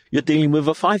 guarantee, you're dealing with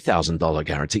a $5,000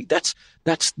 guarantee. That's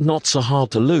not so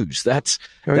hard to lose. Or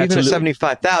even a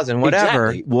 $75,000, whatever.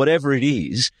 Exactly. Whatever it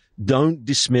is, don't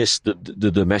dismiss the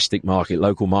domestic market,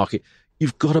 local market.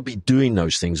 You've got to be doing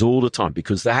those things all the time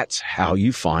because that's how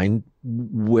you find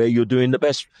where you're doing the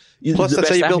best. Plus, that's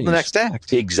how you build the next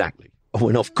act. Exactly. I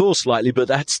went off course slightly, but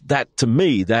to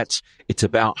me, it's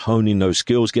about honing those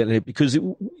skills, getting it, because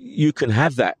you can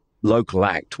have that local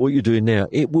act. What you're doing now,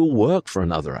 it will work for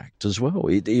another act as well.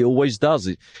 It always does.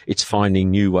 It's finding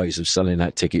new ways of selling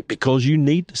that ticket because you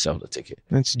need to sell the ticket.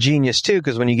 It's genius too,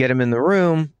 because when you get them in the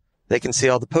room, they can see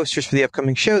all the posters for the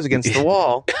upcoming shows against the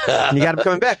wall. And you got them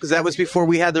coming back because that was before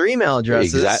we had their email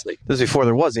addresses. Exactly. This was before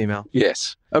there was email.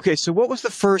 Yes. Okay, so what was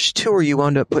the first tour you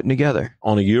wound up putting together?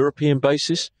 On a European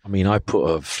basis, I mean, I put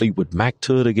a Fleetwood Mac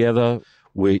tour together,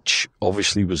 which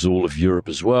obviously was all of Europe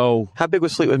as well. How big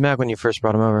was Fleetwood Mac when you first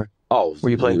brought them over? Oh,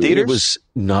 were you playing theaters?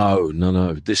 No.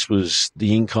 This was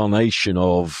the incarnation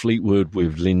of Fleetwood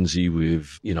with Lindsay,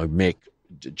 with, Mick,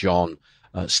 John,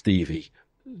 Stevie.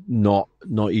 Not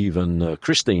even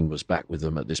Christine was back with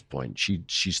them at this point. She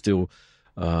still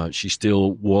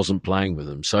wasn't playing with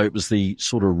them. So it was the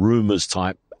sort of rumors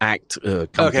type act.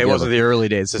 Okay, it wasn't the early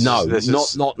days. Not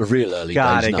the real early days.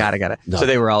 Got it. No. So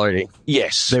they were already.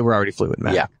 Yes, they were already Fleetwood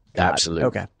Mac. Yeah, absolutely.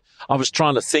 Okay. I was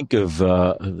trying to think of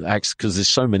acts because there's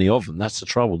so many of them. That's the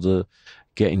trouble,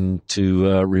 getting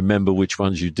to remember which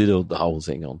ones you did the whole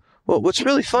thing on. Well, what's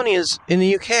really funny is in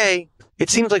the UK, it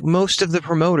seems like most of the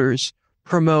promoters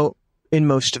promote in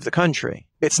most of the country.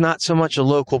 It's not so much a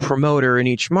local promoter in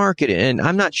each market. And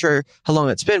I'm not sure how long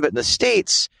it's been, but in the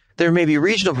States, there may be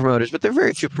regional promoters, but there are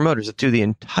very few promoters that do the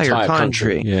entire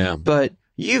country. Yeah. But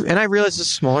and I realize it's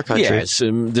a smaller country. Yeah,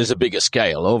 there's a bigger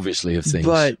scale, obviously, of things.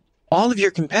 But all of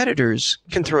your competitors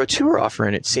can throw a tour offer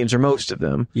in, it seems, or most of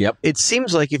them. Yep. It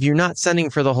seems like if you're not sending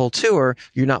for the whole tour,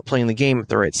 you're not playing the game at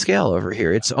the right scale over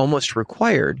here. It's almost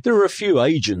required. There are a few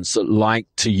agents that like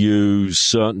to use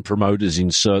certain promoters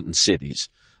in certain cities.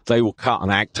 They will cut an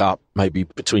act up maybe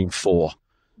between 4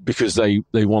 because they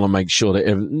want to make sure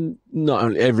that not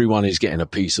only everyone is getting a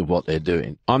piece of what they're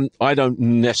doing. I don't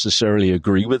necessarily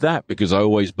agree with that because I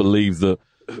always believe that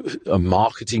a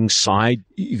marketing side,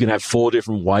 you can have 4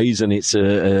 different ways and it's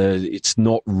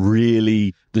not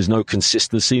really, there's no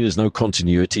consistency, there's no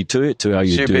continuity to it, to how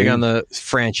you're doing. So you're big on the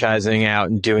franchising out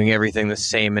and doing everything the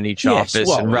same in each office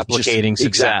and replicating success.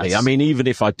 Exactly. I mean, even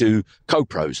if I do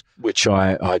co-pros, which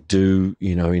I do,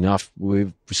 enough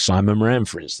with Simon Moran,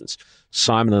 for instance,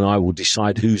 Simon and I will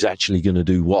decide who's actually going to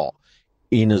do what,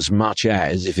 in as much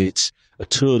as if it's a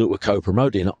tour that we're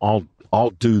co-promoting,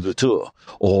 I'll do the tour,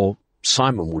 or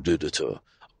Simon will do the tour.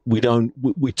 We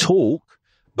talk,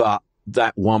 but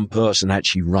that one person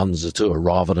actually runs the tour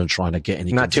rather than trying to get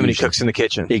any Not too many cooks in the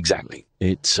kitchen. Exactly.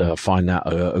 It's find that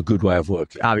a good way of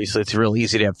working. Obviously, it's real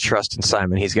easy to have trust in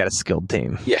Simon. He's got a skilled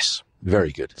team. Yes.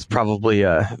 Very good. It's probably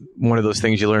one of those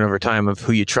things you learn over time of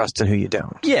who you trust and who you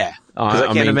don't. Yeah. Because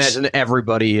I can't imagine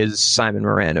everybody is Simon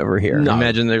Moran over here. No.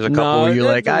 Imagine there's a couple where you're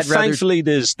like, I'd rather... Thankfully,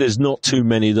 there's not too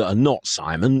many that are not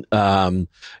Simon.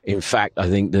 In fact, I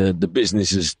think the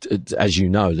business is, as you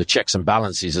know, the checks and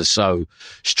balances are so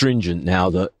stringent now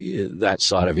that that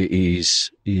side of it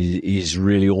is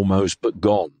really almost but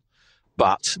gone.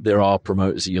 But there are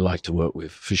promoters that you like to work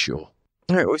with, for sure.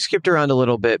 All right, we skipped around a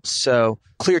little bit. So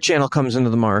Clear Channel comes into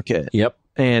the market. Yep.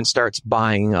 And starts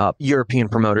buying up European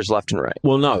promoters left and right.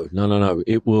 Well, no.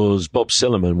 It was Bob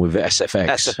Silliman with SFX.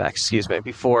 SFX, excuse me,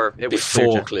 before it was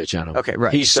Clear Channel. Okay,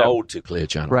 right. He sold to Clear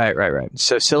Channel. Right.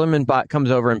 So Silliman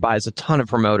comes over and buys a ton of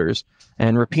promoters,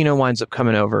 and Rapinoe winds up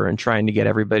coming over and trying to get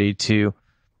everybody to,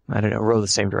 I don't know, row the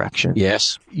same direction.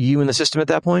 Yes. You in the system at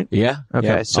that point? Yeah. Okay.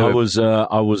 Yeah. So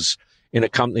I was in a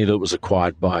company that was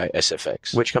acquired by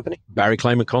SFX. Which company? Barry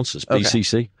Clayman Concerts,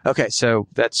 BCC. Okay, so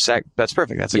that's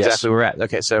perfect. That's exactly where we're at.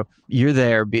 Okay, so you're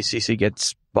there. BCC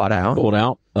gets bought out.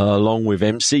 Along with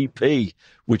MCP,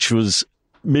 which was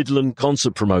Midland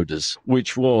Concert Promoters,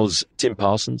 which was Tim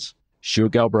Parsons.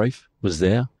 Stuart Galbraith was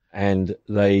there. And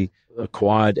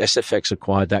SFX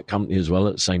acquired that company as well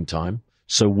at the same time.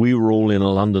 So we were all in a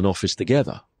London office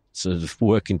together, sort of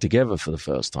working together for the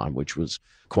first time, which was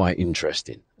quite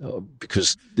interesting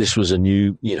because this was a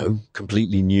new,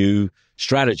 completely new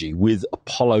strategy with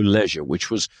Apollo Leisure,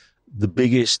 which was the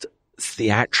biggest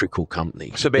theatrical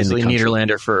company. So basically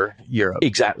Nederlander for Europe.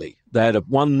 Exactly. They had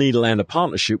one Nederlander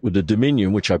partnership with the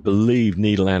Dominion, which I believe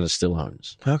Nederlander still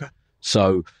owns. Okay.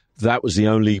 So that was the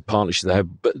only partnership they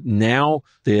had. But now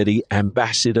they're the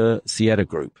Ambassador Theatre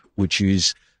Group, which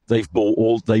is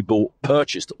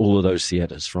purchased all of those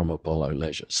theaters from Apollo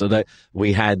Leisure. So that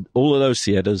we had all of those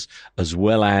theaters as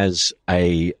well as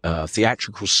a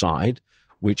theatrical side,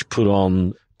 which put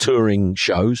on touring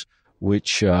shows,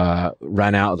 which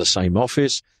ran out of the same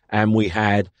office. And we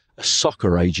had a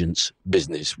soccer agents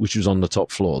business, which was on the top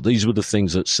floor. These were the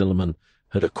things that Silliman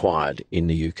had acquired in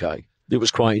the UK. It was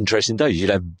quite interesting days. You'd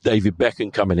have David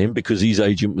Beckham coming in because his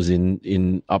agent was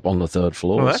in up on the third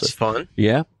floor. Oh, that's fun.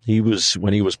 Yeah, he was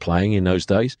when he was playing in those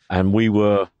days, and we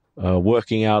were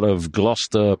working out of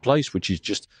Gloucester Place, which is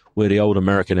just where the old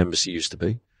American embassy used to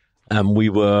be, and we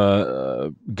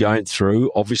were going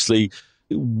through. Obviously,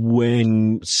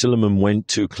 when Silliman went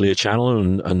to Clear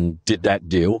Channel and did that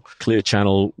deal, Clear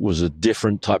Channel was a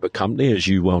different type of company, as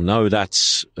you well know.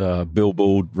 That's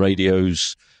billboard,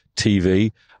 radios,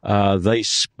 TV. They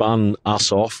spun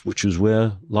us off, which was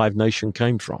where Live Nation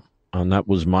came from. And that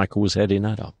was Michael was heading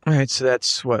that up. All right. So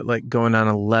that's going on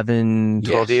 11,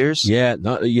 12 years? Yeah.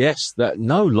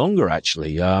 No longer,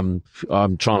 actually. I'm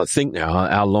trying to think now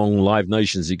how long Live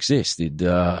Nations existed.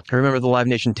 I remember the Live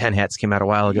Nation 10 hats came out a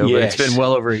while ago, but it's been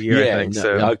well over a year, I think. So.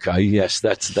 Okay. Yes.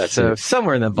 That's so it.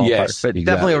 Somewhere in that ballpark, yes, but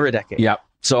definitely over a decade. Yeah.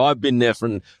 So I've been there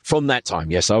from that time.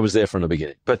 Yes. I was there from the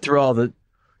beginning. But through all the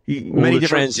many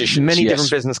different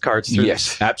business cards.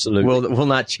 Yes, absolutely. Will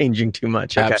not changing too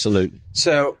much. Okay. Absolutely.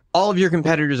 So all of your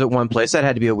competitors at one place, that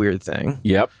had to be a weird thing.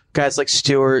 Yep. Guys like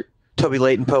Stewart, Toby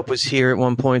Leighton Pope was here at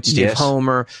one point, Steve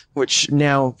Homer, which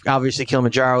now obviously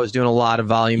Kilimanjaro is doing a lot of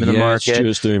volume in the market.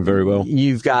 Stuart's doing very well.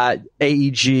 You've got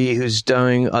AEG who's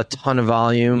doing a ton of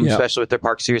volume, especially with their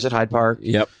park series at Hyde Park.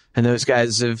 Yep. And those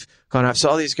guys have gone off. So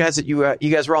all these guys that you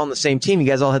guys were all on the same team, you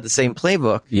guys all had the same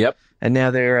playbook. Yep. And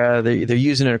now they're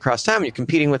using it across time. You're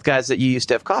competing with guys that you used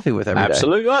to have coffee with every day.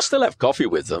 Absolutely. I still have coffee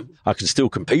with them. I can still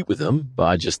compete with them,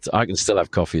 but I can still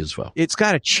have coffee as well. It's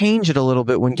got to change it a little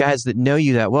bit when guys that know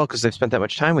you that well because they've spent that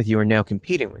much time with you are now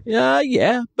competing with you.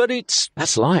 Yeah, but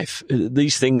that's life.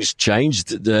 These things change.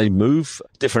 They move.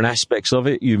 Different aspects of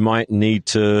it. You might need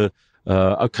to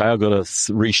okay, I've got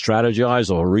to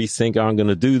re-strategize or rethink how I'm going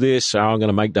to do this, how I'm going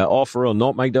to make that offer or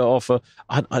not make that offer.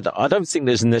 I don't think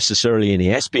there's necessarily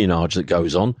any espionage that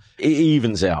goes on. It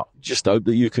evens out. Just hope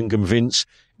that you can convince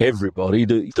everybody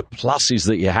the pluses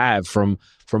that you have from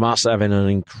us having an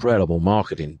incredible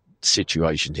marketing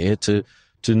situation here to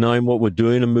knowing what we're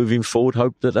doing and moving forward.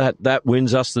 Hope that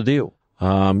wins us the deal.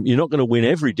 You're not going to win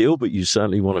every deal, but you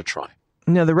certainly want to try.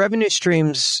 Now, the revenue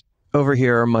streams over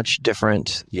here are much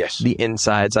different. Yes. The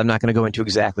insides, I'm not going to go into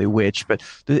exactly which, but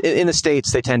in the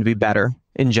States, they tend to be better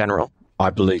in general. I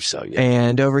believe so, yeah.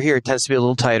 And over here, it tends to be a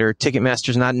little tighter.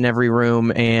 Ticketmaster's not in every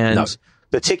room, and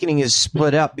the ticketing is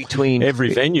split up between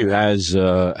every venue has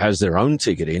their own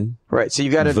ticketing. Right. So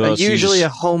you've got usually a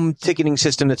home ticketing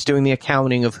system that's doing the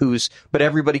accounting of but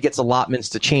everybody gets allotments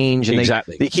to change, and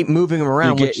they keep moving them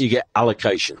around. You get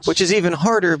allocations. Which is even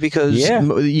harder because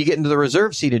you get into the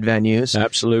reserve seated venues.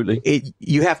 Absolutely.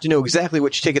 You have to know exactly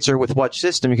which tickets are with what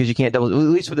system because you can't double, at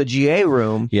least with a GA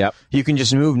room. Yeah. You can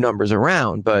just move numbers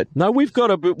around, but no, we've got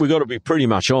to be pretty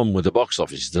much on with the box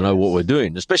office to know what we're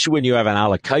doing, especially when you have an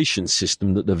allocation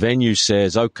system that the venue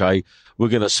says, okay, we're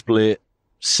going to split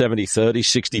 70-30,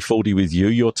 60-40 with you.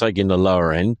 You're taking the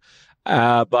lower end.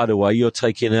 By the way, you're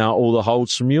taking out all the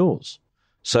holds from yours.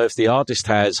 So if the artist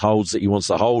has holds that he wants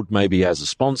to hold, maybe he has a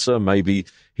sponsor, maybe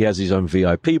he has his own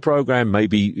VIP program,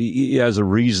 maybe he has a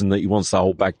reason that he wants to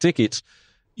hold back tickets,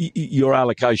 your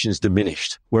allocation is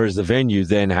diminished. Whereas the venue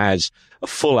then has a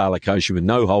full allocation with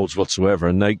no holds whatsoever,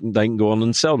 and they can go on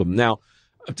and sell them. Now,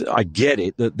 I get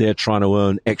it that they're trying to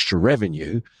earn extra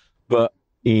revenue, but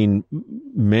in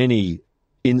many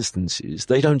instances,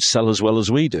 they don't sell as well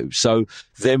as we do. So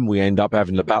then we end up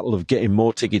having the battle of getting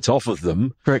more tickets off of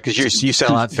them. Right, because you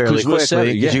sell out fairly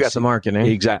quickly because you got the marketing.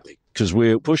 Exactly, because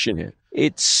we're pushing it.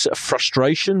 It's a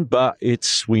frustration, but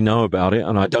we know about it,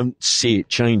 and I don't see it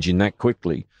changing that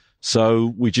quickly.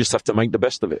 So we just have to make the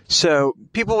best of it. So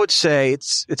people would say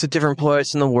it's a different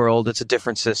place in the world. It's a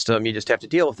different system. You just have to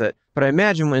deal with it. But I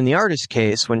imagine in the artist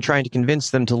case, when trying to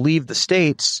convince them to leave the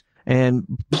States and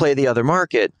play the other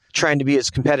market, trying to be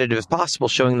as competitive as possible,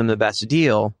 showing them the best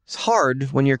deal, it's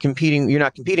hard when you're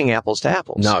not competing apples to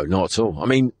apples. No, not at all. I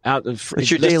mean, it's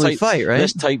your daily fight, right?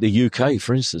 Let's take the UK,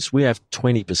 for instance. We have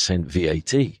 20%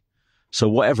 VAT. So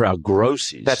whatever our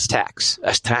gross is... That's tax.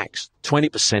 That's tax.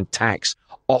 20% tax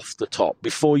off the top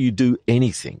before you do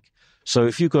anything. So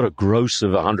if you've got a gross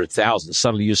of 100,000,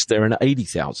 suddenly you're staring at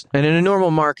 80,000. And in a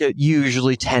normal market,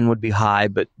 usually 10 would be high,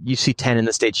 but you see 10 in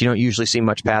the States. You don't usually see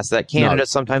much past that. Canada,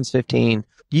 sometimes 15.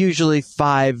 Usually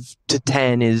 5 to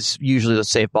 10 is usually the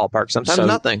safe ballpark. Sometimes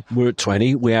nothing. We're at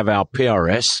 20. We have our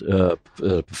PRS,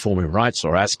 performing rights,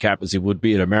 or ASCAP as it would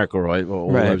be in America, or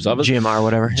all those others. GMR,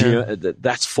 whatever.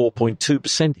 That's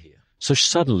 4.2% here. So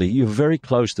suddenly you're very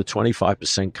close to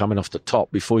 25% coming off the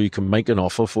top before you can make an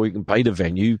offer, before you can pay the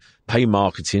venue, pay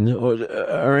marketing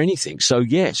or anything. So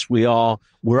yes,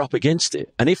 we're up against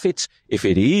it. And if it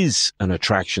is an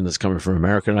attraction that's coming from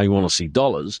America and they want to see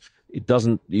dollars, it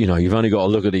doesn't, you've only got to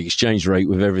look at the exchange rate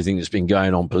with everything that's been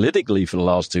going on politically for the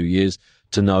last 2 years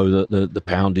to know that the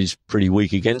pound is pretty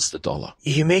weak against the dollar.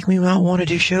 You make me want to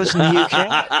do shows in the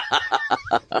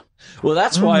UK. Well,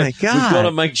 that's why we've got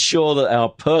to make sure that our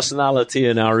personality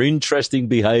and our interesting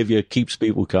behavior keeps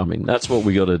people coming. That's what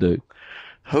we got to do.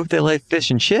 Hope they like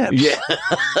fish and chips. Yeah.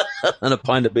 And a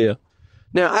pint of beer.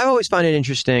 Now, I always find it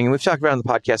interesting, and we've talked about it on the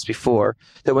podcast before,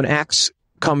 that when acts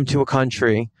come to a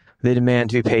country, they demand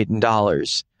to be paid in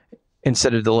dollars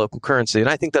instead of the local currency. And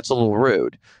I think that's a little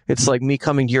rude. It's like me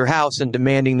coming to your house and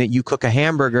demanding that you cook a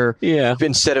hamburger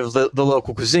instead of the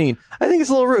local cuisine. I think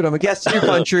it's a little rude. I'm a guest in your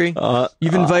country.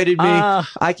 You've invited me.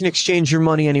 I can exchange your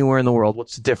money anywhere in the world.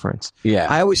 What's the difference? Yeah.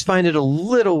 I always find it a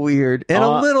little weird and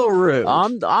a little rude.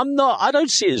 I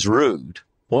don't see it as rude.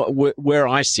 Where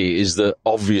I see it is that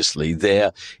obviously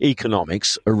their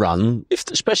economics are run,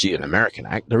 especially an American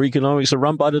act, their economics are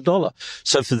run by the dollar.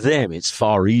 So for them, it's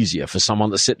far easier for someone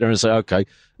to sit there and say, okay,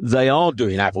 they are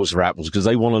doing apples for apples because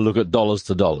they want to look at dollars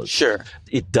to dollars. Sure.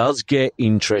 It does get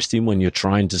interesting when you're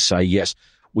trying to say, yes,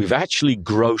 we've actually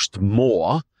grossed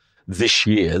more this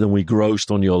year than we grossed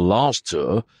on your last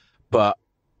tour, but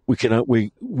we're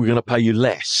going to pay you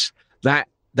less. That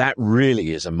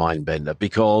really is a mind bender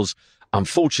because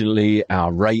unfortunately,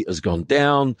 our rate has gone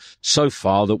down so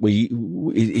far that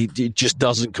it just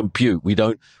doesn't compute.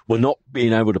 We're not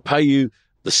being able to pay you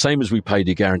the same as we paid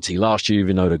your guarantee last year,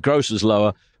 even though the gross is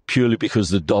lower, purely because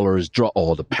the dollar has dropped,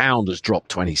 or the pound has dropped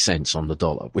 20 cents on the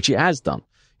dollar, which it has done.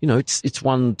 It's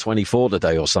 124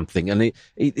 today or something. And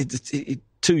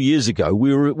 2 years ago,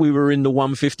 we were in the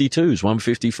 152s,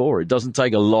 154. It doesn't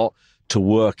take a lot to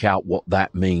work out what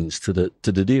that means to the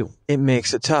deal. It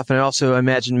makes it tough. And it also, I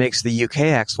imagine, makes the UK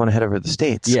acts want to head over to the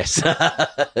States. Yes,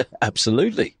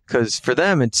 absolutely. Because for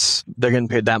them, they're getting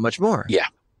paid that much more. Yeah.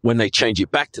 When they change it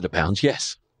back to the pounds,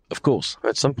 yes, of course.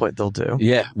 At some point they'll do.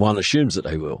 Yeah, one assumes that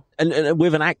they will. And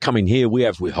with an act coming here, we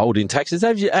have withholding taxes,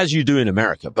 as you do in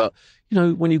America. But,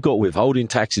 when you've got withholding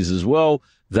taxes as well,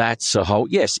 that's a whole,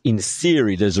 yes, in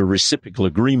theory, there's a reciprocal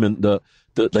agreement that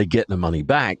they get the money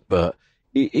back, but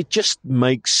it just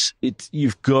makes it,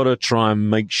 you've got to try and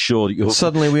make sure that you're...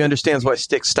 Suddenly we understand why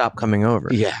sticks stop coming over.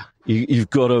 Yeah. You've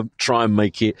got to try and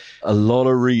make it a lot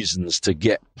of reasons to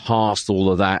get past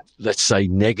all of that, let's say,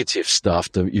 negative stuff.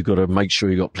 You've got to make sure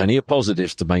you've got plenty of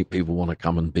positives to make people want to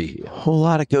come and be here. A whole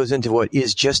lot of goes into what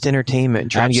is just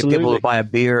entertainment, trying to get people to buy a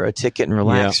beer, a ticket, and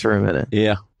relax for a minute.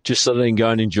 Yeah, just so they can go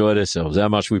and enjoy themselves. How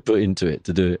much we put into it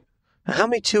to do it. How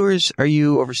many tours are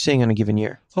you overseeing on a given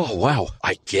year? Oh, wow.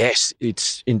 I guess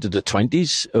it's into the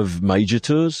 20s of major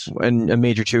tours. And a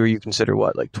major tour, you consider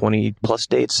what, like 20 plus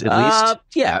dates at least?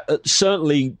 Yeah,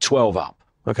 certainly 12 up.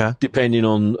 Okay. Depending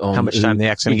on how much time the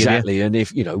act's going to give you. Exactly. And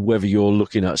if, whether you're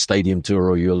looking at a stadium tour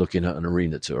or you're looking at an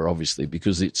arena tour, obviously,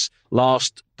 because it's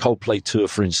last Coldplay tour,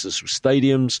 for instance, with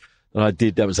stadiums that I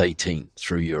did, that was 18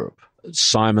 through Europe.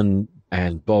 Simon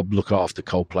and Bob look after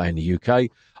Coldplay in the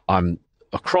UK. I'm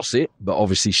across it, but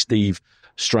obviously Steve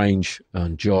Strange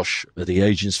and Josh are the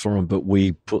agents for them, but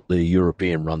we put the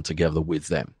European run together with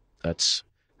them. That's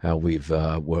how we've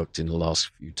worked in the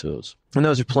last few tours. And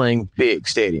those are playing big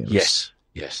stadiums.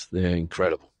 Yes, they're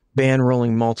incredible. Band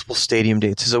rolling multiple stadium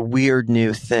dates is a weird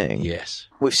new thing. Yes.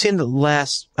 We've seen the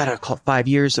last, 5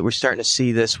 years that we're starting to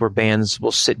see this where bands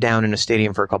will sit down in a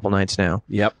stadium for a couple nights now.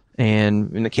 Yep.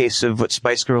 And in the case of what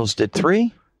Spice Girls did,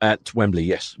 3? At Wembley,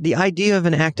 yes. The idea of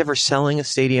an act ever selling a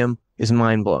stadium is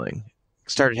mind-blowing.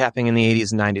 It started happening in the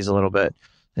 80s and 90s a little bit.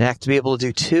 An act to be able to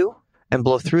do 2 and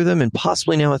blow through them and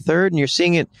possibly now a 3rd, and you're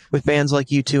seeing it with bands like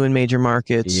U2 in major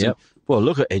markets. Yep. Well,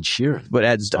 look at Ed Sheeran. What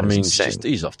Ed's done is insane.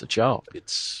 He's off the chart.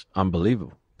 It's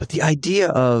unbelievable. But the idea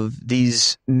of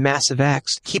these massive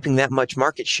acts keeping that much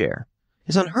market share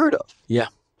is unheard of. Yeah.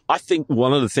 I think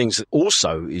one of the things that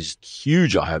also is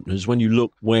huge eye-openers when you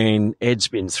look when Ed's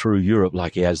been through Europe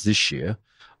like he has this year.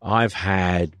 I've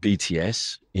had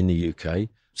BTS in the UK,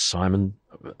 Simon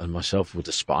and myself with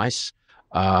the Spice,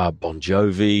 Bon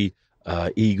Jovi,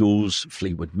 Eagles,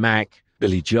 Fleetwood Mac,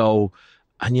 Billy Joel,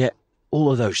 and yet all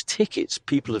of those tickets,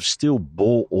 people have still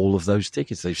bought all of those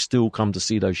tickets. They've still come to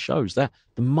see those shows. The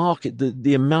market,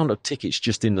 the amount of tickets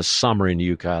just in the summer in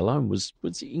the UK alone was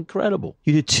incredible.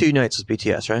 You did 2 nights with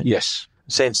BTS, right? Yes.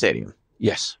 Same stadium?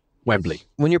 Yes. Wembley.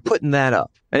 When you're putting that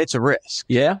up, and it's a risk.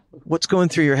 Yeah. What's going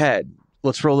through your head?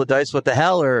 Let's roll the dice. What the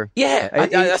hell? Or yeah, I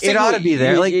think it ought to be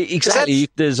there. Like exactly.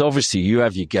 There's obviously you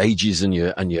have your gauges and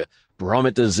your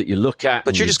barometers that you look at,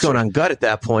 but you're just going on gut at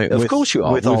that point. Of course you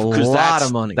are, with a lot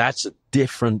of money. That's a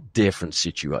different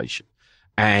situation.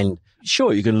 And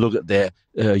sure, you can look at their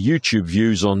YouTube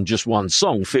views on just one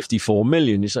song, 54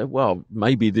 million. You say, well,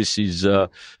 maybe this is a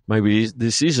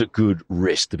good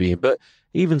risk to be in. But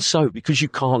even so, because you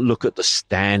can't look at the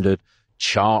standard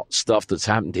chart stuff that's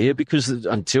happened here, because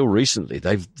until recently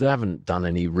they haven't done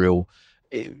any real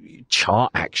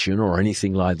chart action or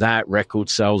anything like that, record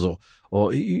sales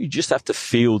or you just have to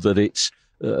feel that it's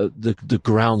the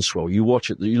groundswell. You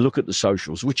watch it, you look at the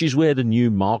socials, which is where the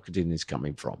new marketing is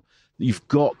coming from. You've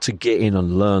got to get in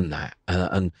and learn that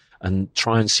and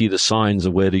try and see the signs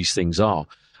of where these things are.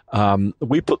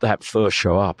 We put that first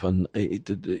show up and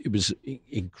it was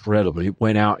incredible. It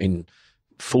went out in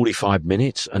 45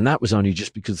 minutes, and that was only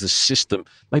just because the system,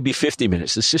 maybe 50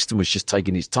 minutes, the system was just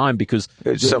taking its time because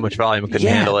there's so much volume, it couldn't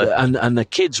handle it. And the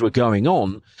kids were going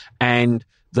on and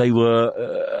they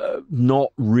were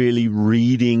not really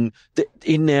reading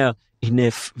in their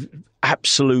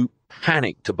absolute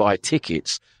panic to buy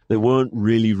tickets. They weren't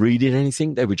really reading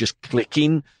anything. They were just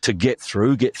clicking to get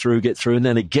through, and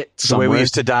then they get somewhere. The way we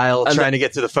used to dial, trying to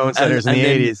get to the phone centers in the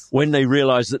 80s. When they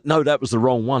realized that, no, that was the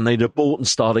wrong one, they'd abort and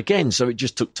start again. So it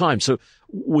just took time. So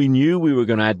we knew we were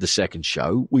going to add the second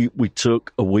show. We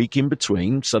took a week in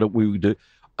between so that we would do,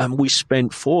 and we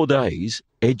spent 4 days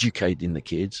educating the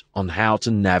kids on how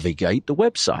to navigate the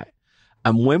website.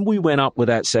 And when we went up with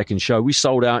that second show, we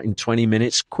sold out in 20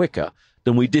 minutes quicker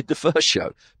than we did the first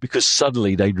show because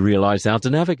suddenly they'd realized how to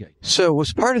navigate. So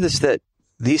was part of this that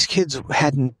these kids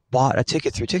hadn't bought a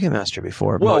ticket through Ticketmaster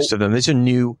before? Well, most of them. These are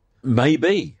new.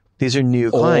 Maybe. These are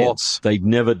new clients. Or they'd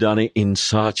never done it in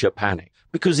such a panic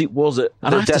because it was a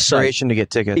desperation to get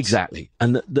tickets. Exactly.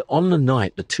 And on the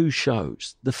night, the 2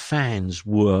 shows, the fans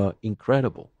were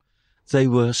incredible. They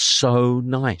were so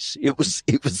nice. It was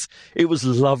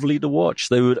lovely to watch.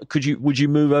 They would, would you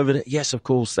move over there? Yes, of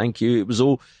course. Thank you. It was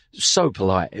all so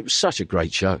polite. It was such a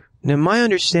great show. Now, my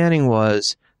understanding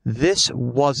was this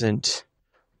wasn't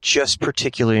just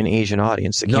particularly an Asian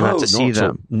audience that came out to see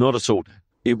them. Not at all.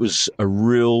 It was a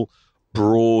real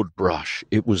broad brush.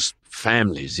 It was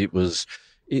families.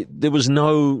 There was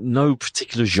no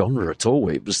particular genre at all.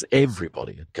 It was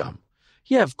everybody had come.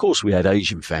 Yeah, of course we had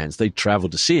Asian fans. They'd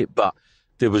traveled to see it, but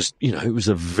there was, it was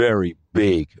a very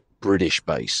big British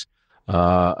base,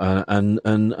 and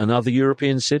other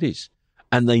European cities.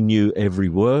 And they knew every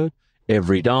word,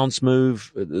 every dance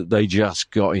move. They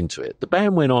just got into it. The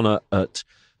band went on at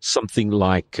something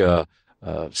like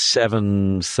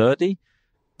 7:30.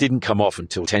 Didn't come off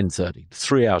until 10:30.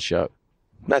 3-hour show.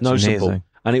 That's no amazing. Support.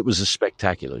 And it was a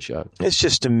spectacular show. It's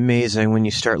just amazing when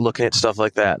you start looking at stuff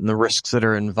like that and the risks that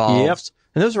are involved. Yep.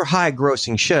 And those were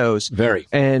high-grossing shows. Very.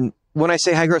 And when I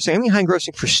say high-grossing, I mean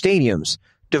high-grossing for stadiums.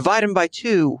 Divide them by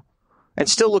 2 and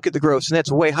still look at the gross, and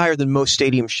that's way higher than most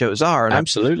stadium shows are. And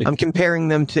Absolutely. I'm comparing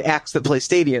them to acts that play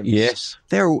stadiums. Yes.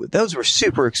 Those were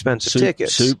super expensive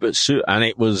tickets. Super. And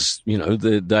it was,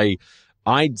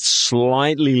 I'd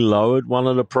slightly lowered one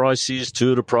of the prices,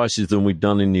 2 of the prices than we'd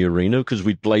done in the arena, because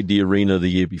we'd played the arena the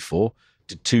year before,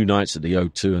 did 2 nights at the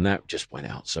O2, and that just went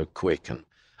out so quick. And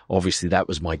obviously that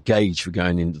was my gauge for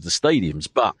going into the stadiums,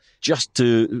 but just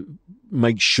to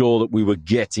make sure that we were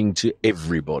getting to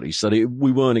everybody so that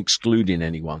we weren't excluding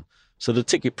anyone. So the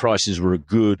ticket prices were a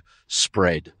good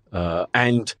spread,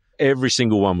 and every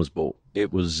single one was bought.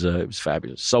 It was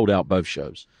fabulous. Sold out both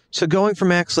shows. So going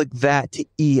from acts like that to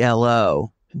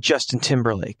ELO, Justin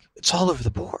Timberlake, it's all over the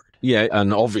board. Yeah,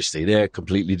 and obviously they're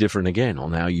completely different again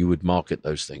on how you would market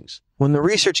those things. When the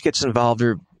research gets involved,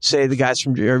 or say the guys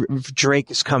from Drake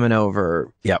is coming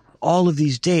over, yep, all of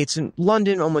these dates, in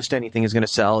London, almost anything is going to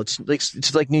sell.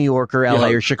 It's like New York or LA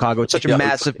or Chicago. It's such a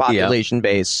massive population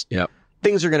base. Yep.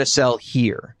 Things are going to sell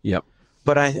here. Yep.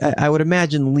 But I would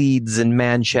imagine Leeds and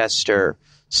Manchester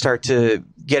start to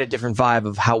get a different vibe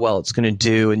of how well it's going to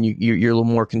do, and you're a little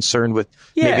more concerned with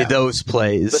maybe those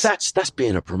plays. But that's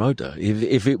being a promoter.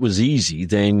 If it was easy,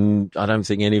 then I don't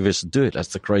think any of us would do it. That's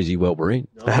the crazy world we're in.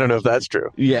 I don't know if that's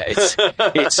true. Yeah,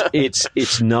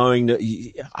 it's knowing that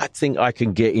I think I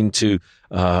can get into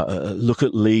look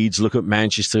at Leeds, look at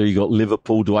Manchester. You got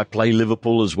Liverpool. Do I play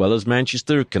Liverpool as well as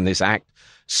Manchester? Can this act?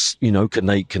 Can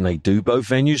they do both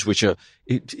venues? Which are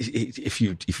if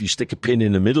you stick a pin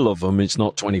in the middle of them, it's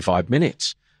not 25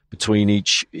 minutes between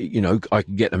each. I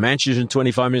can get to Manchester in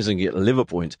 25 minutes and get to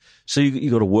Liverpool. So you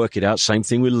got to work it out. Same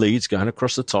thing with Leeds going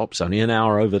across the top. It's only an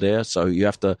hour over there, so you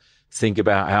have to think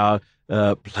about how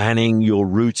planning your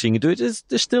routing and do it.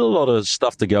 There's still a lot of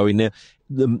stuff to go in there.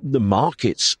 The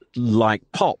markets like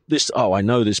pop. I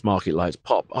know this market likes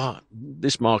pop.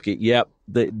 This market,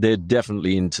 they're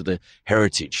definitely into the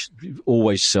heritage. It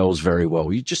always sells very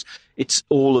well. It's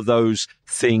all of those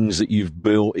things that you've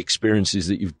built, experiences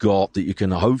that you've got that you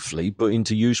can hopefully put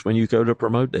into use when you go to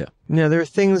promote there. Now, there are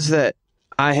things that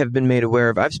I have been made aware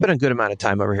of. I've spent a good amount of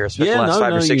time over here, especially the last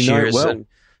 5 or 6 years, and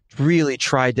really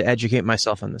tried to educate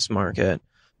myself on this market.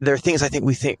 There are things I think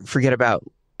we forget about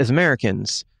as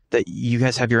Americans, that you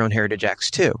guys have your own heritage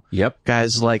acts too. Yep.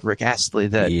 Guys like Rick Astley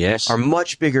that are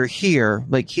much bigger here.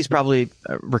 Like he's probably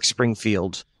Rick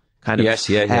Springfield kind of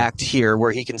act here,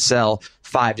 where he can sell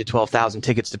 5,000 to 12,000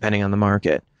 tickets depending on the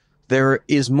market. There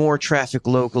is more traffic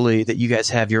locally that you guys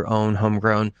have your own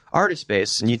homegrown artist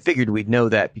base, and you figured we'd know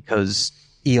that because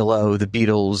ELO, the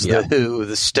Beatles, the Who,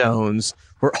 the Stones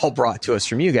were all brought to us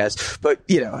from you guys. But,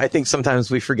 I think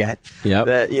sometimes we forget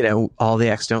that, all the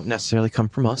acts don't necessarily come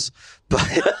from us.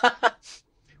 But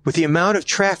with the amount of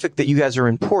traffic that you guys are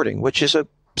importing, which is a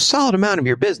solid amount of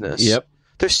your business,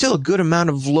 there's still a good amount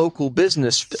of local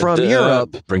business from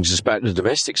Europe. Brings us back to the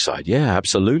domestic side. Yeah,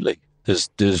 absolutely.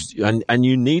 And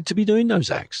you need to be doing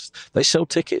those acts. They sell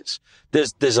tickets.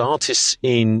 There's artists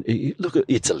look at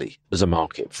Italy as a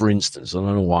market, for instance. I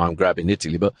don't know why I'm grabbing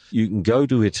Italy, but you can go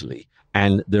to Italy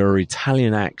and there are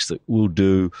Italian acts that will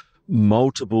do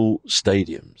multiple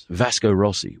stadiums. Vasco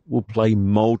Rossi will play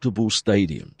multiple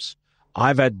stadiums.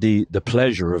 I've had the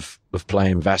pleasure of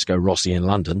playing Vasco Rossi in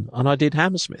London, and I did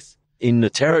Hammersmith. In the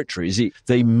territories,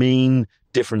 they mean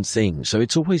different things. So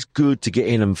it's always good to get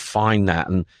in and find that.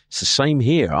 And it's the same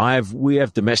here. We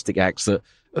have domestic acts that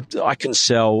I can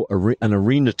sell an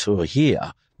arena tour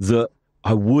here that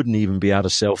I wouldn't even be able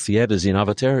to sell theaters in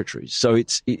other territories. So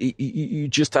you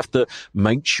just have to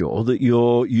make sure that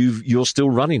you're still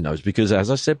running those, because as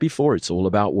I said before, it's all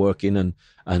about working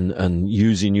and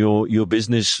using your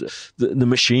business, the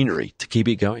machinery to keep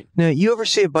it going. Now, you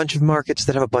oversee a bunch of markets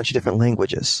that have a bunch of different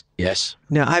languages. Yes.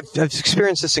 Now, I've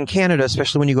experienced this in Canada,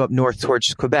 especially when you go up north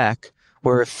towards Quebec,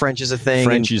 where French is a thing.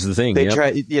 French is the thing. They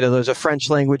try, there's a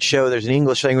French language show, there's an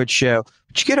English language show,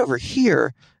 but you get over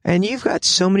here and you've got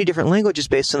so many different languages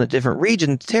based on the different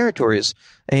regions, territories.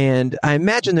 And I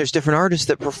imagine there's different artists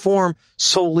that perform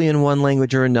solely in one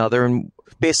language or another, and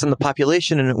based on the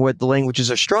population and where the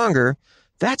languages are stronger,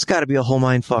 that's got to be a whole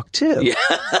mind fuck too.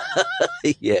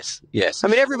 Yeah. Yes. I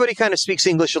mean, everybody kind of speaks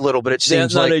English a little, but it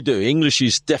seems like they do. English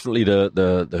is definitely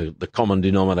the common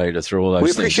denominator through all those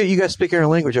things. We appreciate you guys speaking our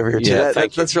language over here too. Yeah,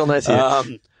 that's real nice of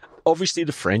you. Obviously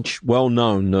the French, well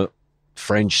known that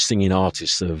French singing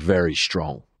artists that are very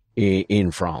strong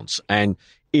in France. And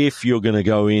if you're going to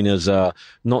go in as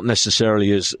not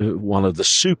necessarily as one of the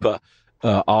super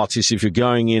artists, if you're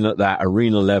going in at that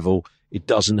arena level, it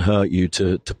doesn't hurt you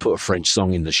to put a French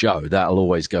song in the show. That'll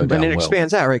always go down well. And it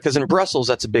expands out, right? Because in Brussels,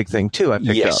 that's a big thing too, I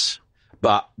picked up.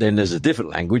 But then there's a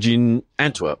different language in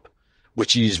Antwerp,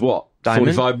 which is what?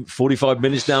 Diamond? 45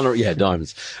 minutes down the road. Yeah,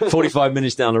 diamonds. 45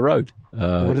 minutes down the road.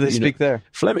 What do they speak there?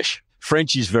 Flemish.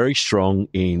 French is very strong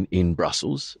in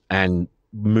Brussels and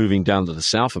moving down to the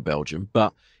south of Belgium.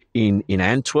 But in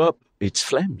Antwerp, it's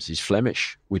Flems, it's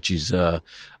Flemish, which is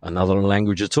another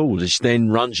language at all, which then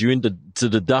runs you into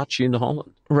the Dutch in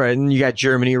Holland. Right, and you got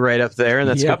Germany right up there, and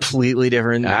that's completely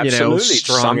different. Absolutely.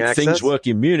 Strong Some access. things work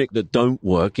in Munich that don't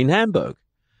work in Hamburg.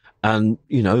 And,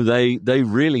 they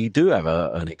really do have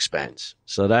an expanse.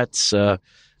 So it's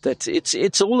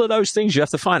all of those things you have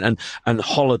to find. And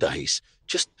holidays,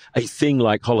 just a thing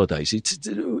like holidays. It's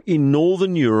in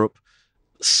Northern Europe,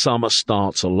 summer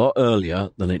starts a lot earlier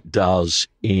than it does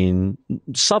in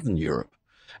Southern Europe.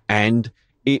 And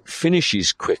it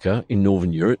finishes quicker in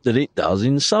Northern Europe than it does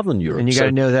in Southern Europe. And you got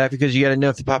to know that because you got to know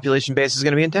if the population base is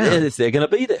going to be in town. And if they're going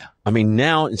to be there. I mean,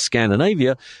 now in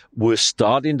Scandinavia, we're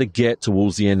starting to get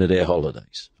towards the end of their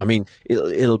holidays. I mean,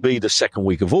 it'll be the second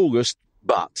week of August,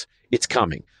 but it's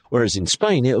coming. Whereas in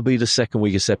Spain, it'll be the second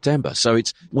week of September. So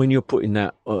it's when you're putting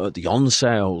that, the on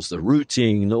sales, the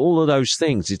routing, all of those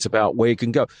things, it's about where you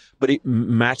can go. But it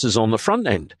matters on the front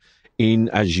end.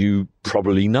 As you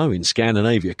probably know, in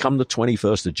Scandinavia, come the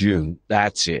 21st of June,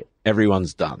 that's it.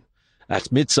 Everyone's done.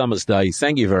 That's Midsummer's Day.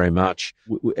 Thank you very much.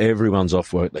 Everyone's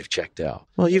off work. They've checked out.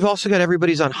 Well, you've also got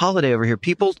everybody's on holiday over here.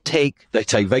 People take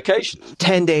vacation.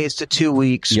 10 days to 2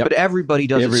 weeks, but everybody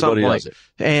does it some point.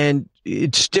 And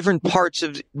it's different parts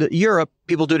of Europe.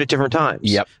 People do it at different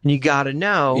times. Yep. And you got to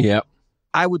know. Yep.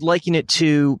 I would liken it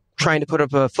to trying to put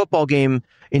up a football game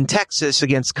in Texas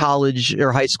against college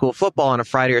or high school football on a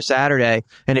Friday or Saturday.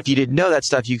 And if you didn't know that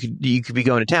stuff, you could be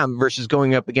going to town versus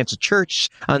going up against a church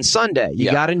on Sunday.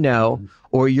 You got to know,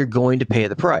 or you're going to pay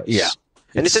the price. Yeah.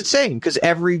 And it's insane because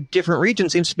every different region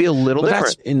seems to be a little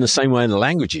different. That's in the same way in the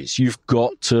languages. You've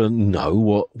got to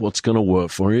know what's going to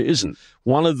work for you, isn't.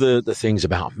 One of the things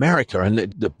about America and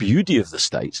the beauty of the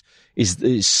States is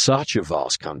it's such a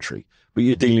vast country, but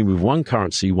you're dealing with one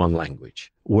currency, one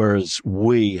language. Whereas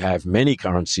we have many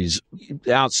currencies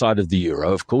outside of the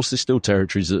euro. Of course, there's still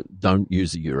territories that don't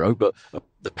use the euro, but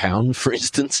the pound, for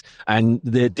instance, and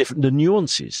they're different, the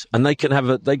nuances. And they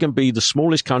can be the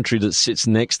smallest country that sits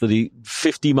next to the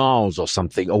 50 miles or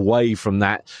something away from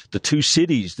that. The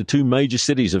two major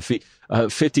cities are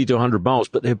 50 to 100 miles,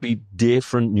 but there'll be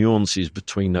different nuances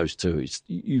between those two.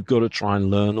 You've got to try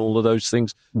and learn all of those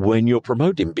things when you're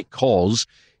promoting because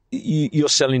you're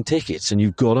selling tickets and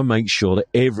you've got to make sure that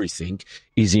everything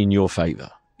is in your favor.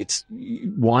 It's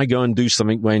why go and do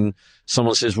something when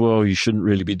someone says, well, you shouldn't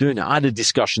really be doing it. I had a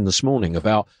discussion this morning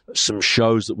about some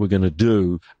shows that we're going to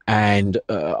do. And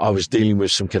I was dealing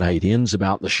with some Canadians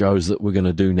about the shows that we're going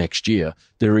to do next year.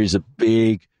 There is a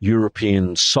big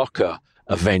European soccer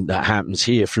event that happens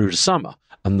here through the summer.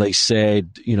 And they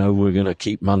said, we're going to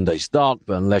keep Mondays dark,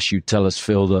 but unless you tell us,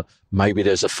 Phil, that maybe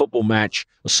there's a football match,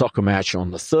 a soccer match on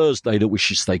the Thursday that we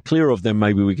should stay clear of, then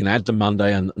maybe we can add the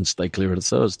Monday and stay clear of the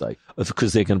Thursday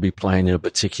because they're going to be playing in a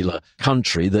particular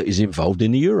country that is involved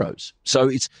in the Euros. So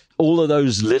it's all of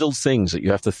those little things that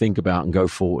you have to think about and go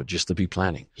forward just to be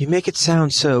planning. You make it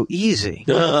sound so easy.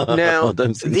 Now,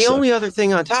 the only other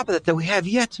thing on top of that we have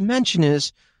yet to mention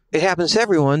is it happens to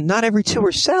everyone. Not every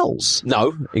tour sells.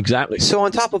 No, exactly. So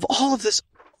on top of all of this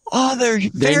other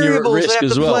variables that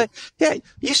have to play,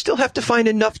 you still have to find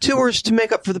enough tours to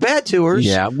make up for the bad tours.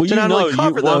 Yeah, well, to not only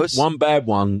cover those. One bad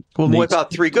one will wipe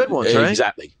out 3 good ones, right?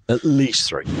 Exactly. At least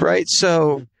 3. Right.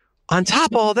 So on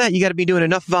top of all that, you got to be doing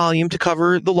enough volume to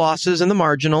cover the losses and the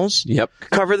marginals. Yep.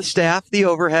 Cover the staff, the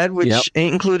overhead, which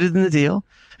ain't included in the deal.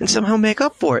 And somehow make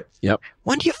up for it. Yep.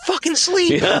 When do you fucking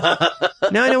sleep? Now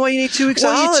I know why you need 2 weeks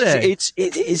of holiday.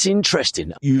 It's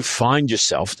interesting. You find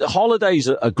yourself. The holidays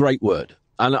are a great word,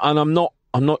 and I'm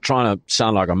not trying to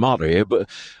sound like a martyr here, but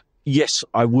yes,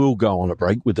 I will go on a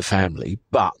break with the family,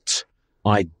 but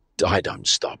I don't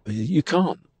stop. You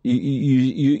can't.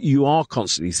 You are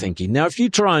constantly thinking. Now, if you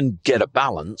try and get a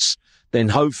balance, then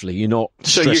hopefully you're not.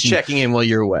 So you're checking in while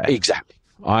you're away. Exactly.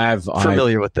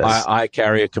 Familiar with this. I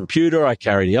carry a computer, I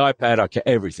carry the iPad, I carry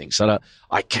everything so that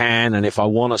I can. And if I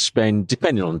want to spend,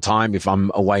 depending on time, if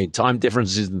I'm away in time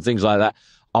differences and things like that,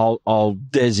 I'll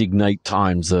designate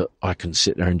times that I can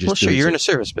sit there and just. Well, sure, you're in a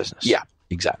service business. Yeah,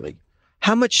 exactly.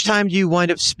 How much time do you wind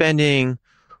up spending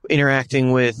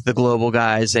interacting with the global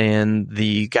guys and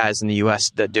the guys in the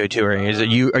U.S. that do touring? Are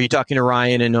you talking to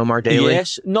Ryan and Omar daily?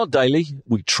 Yes, not daily.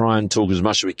 We try and talk as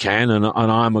much as we can, and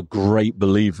I'm a great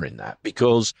believer in that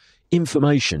because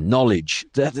information, knowledge,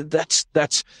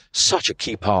 that's such a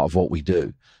key part of what we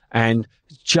do. And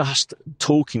just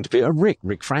talking to people,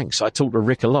 Rick Franks, I talk to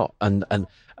Rick a lot, and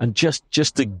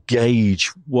just to gauge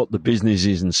what the business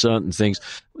is and certain things.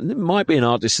 There might be an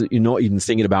artist that you're not even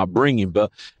thinking about bringing,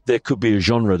 but there could be a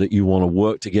genre that you want to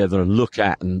work together and look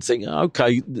at and think,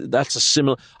 okay, that's a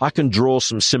similar, I can draw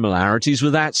some similarities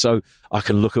with that, so I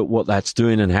can look at what that's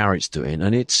doing and how it's doing.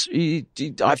 And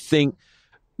I think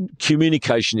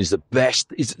communication is the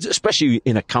best, especially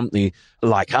in a company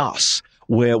like us,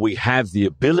 where we have the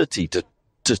ability to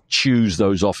choose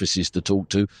those offices to talk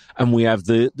to, and we have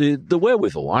the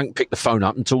wherewithal. I can pick the phone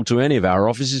up and talk to any of our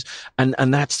offices, and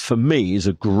that's, for me, is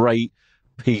a great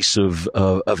piece of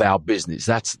our business.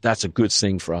 That's a good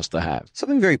thing for us to have.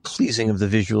 Something very pleasing of the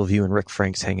visual of you and Rick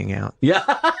Franks hanging out. Yeah.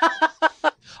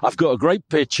 I've got a great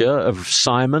picture of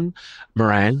Simon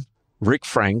Moran, Rick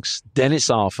Franks, Dennis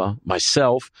Arthur,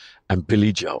 myself, and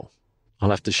Billy Joel. I'll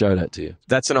have to show that to you.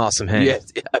 That's an awesome hang. Yeah,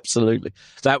 absolutely.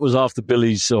 That was after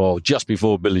Billy's, or just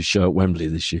before Billy's show at Wembley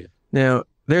this year. Now,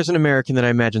 there's an American that I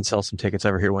imagine sells some tickets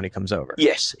over here when he comes over.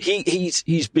 Yes,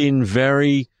 he's been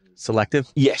very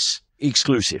selective. Yes,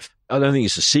 exclusive. I don't think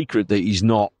it's a secret that he's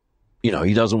not,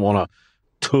 he doesn't want to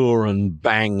tour and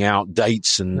bang out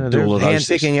dates and do all of those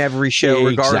things. Handpicking every show,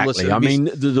 regardless. Exactly. I mean,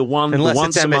 the one unless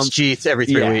once it's a month, MSG every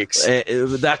 3 weeks.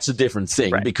 That's a different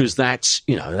thing, right? Because that's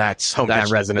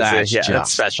hometown residency. That's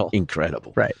that's special,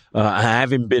 incredible. Right.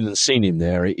 Having been and seen him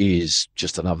there is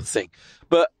just another thing.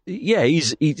 But yeah,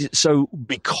 so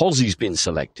because he's been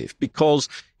selective, because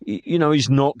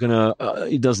he's not gonna,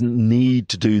 he doesn't need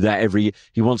to do that every year.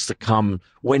 He wants to come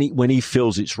when he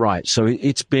feels it's right. So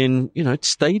it's been, it's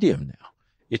stadium now.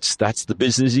 That's the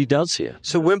business he does here.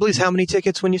 So Wembley's how many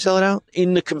tickets when you sell it out?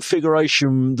 In the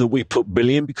configuration that we put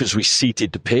Billy in, because we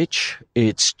seated the pitch,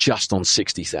 it's just on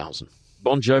 60,000.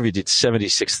 Bon Jovi did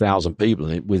 76,000 people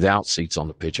in it without seats on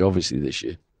the pitch, obviously, this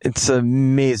year. It's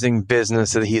amazing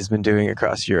business that he's been doing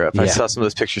across Europe. Yeah. I saw some of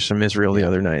those pictures from Israel the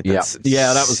other night. That was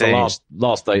the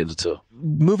last day of the tour.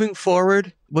 Moving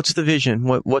forward, what's the vision?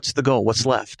 What's the goal? What's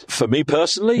left? For me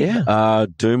personally,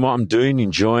 doing what I'm doing,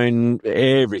 enjoying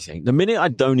everything. The minute I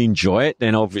don't enjoy it,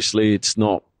 then obviously it's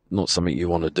not something you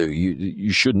want to do.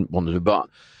 You shouldn't want to do, but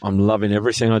I'm loving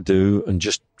everything I do, and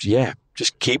just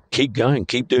keep going,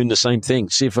 keep doing the same thing.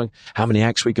 See how many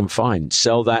acts we can find.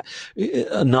 Sell that.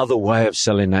 Another way of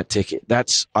selling that ticket.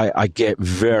 I get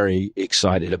very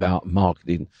excited about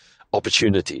marketing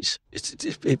opportunities.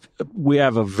 We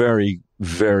have a very,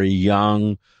 very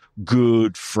young,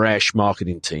 good, fresh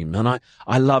marketing team, and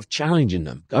I love challenging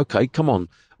them. Okay, come on.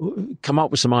 Come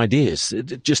up with some ideas,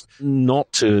 just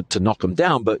not to knock them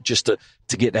down, but just to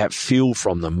get that feel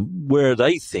from them. Where are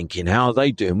they thinking? How are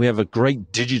they doing? We have a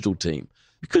great digital team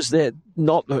because they're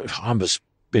not. I've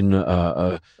been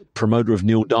a promoter of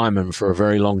Neil Diamond for a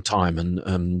very long time,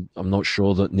 and I'm not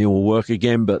sure that Neil will work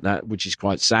again, which is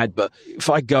quite sad. But if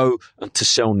I go to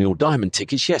sell Neil Diamond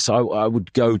tickets, yes, I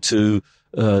would go to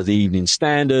the Evening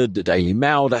Standard, the Daily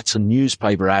Mail. That's a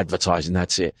newspaper advertising.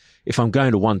 That's it. If I'm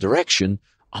going to One Direction,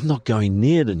 I'm not going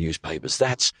near the newspapers.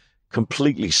 That's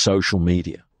completely social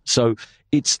media. So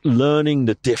it's learning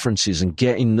the differences and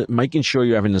making sure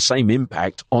you're having the same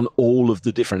impact on all of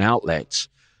the different outlets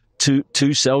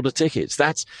to sell the tickets.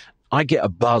 I get a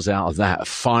buzz out of that, of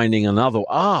finding another,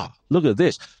 look at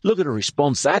this. Look at the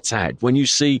response that's had. When you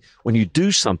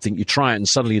do something, you try it and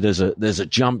suddenly there's a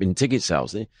jump in ticket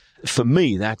sales. For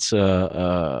me, that's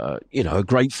a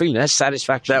great feeling. That's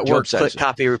satisfaction. That works. Click,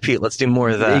 copy, repeat. Let's do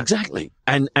more of that. Exactly.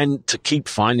 And to keep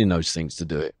finding those things to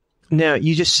do it. Now,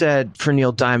 you just said for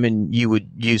Neil Diamond, you would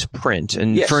use print.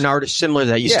 And for an artist similar to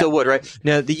that, you still would, right?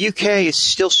 Now, the UK is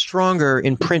still stronger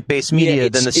in print-based media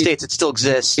than the States. It still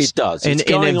exists. It does. It's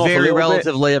in a very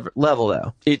relative level,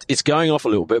 though. It's going off a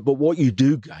little bit. But what you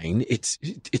do gain,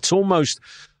 it's almost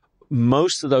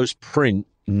most of those print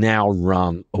now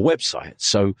run a website.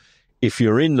 So if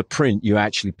you're in the print, you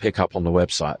actually pick up on the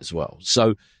website as well.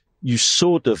 So you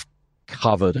sort of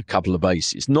covered a couple of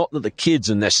bases. Not that the kids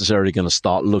are necessarily going to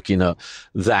start looking at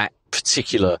that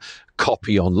particular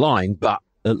copy online, but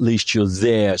at least you're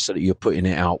there so that you're putting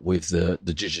it out with the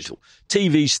digital.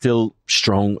 TV's still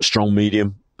strong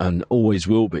medium and always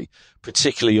will be,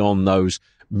 particularly on those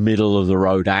middle of the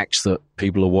road acts that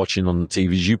people are watching on the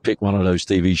TVs. You pick one of those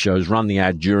TV shows, run the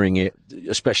ad during it,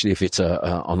 especially if it's an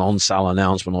on-sale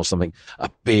announcement or something, a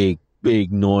big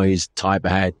noise type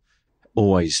ad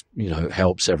always,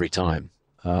 helps every time.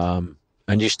 And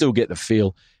you still get the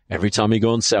feel Every time you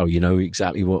go on sale, you know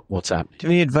exactly what's happening. Do you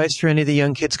have any advice for any of the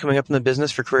young kids coming up in the business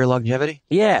for career longevity?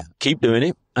 Yeah, keep doing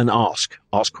it and ask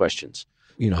questions.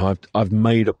 You know, I've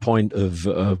made a point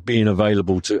of being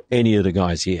available to any of the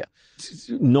guys here.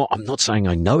 I'm not saying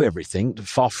I know everything,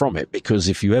 far from it, because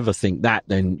if you ever think that,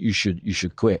 then you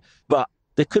should quit. But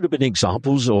there could have been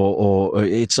examples, or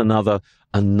it's another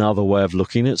way of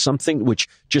looking at something, which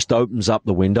just opens up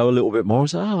the window a little bit more.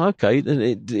 So, okay,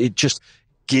 it just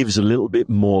gives a little bit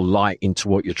more light into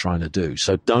what you're trying to do.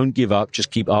 So don't give up.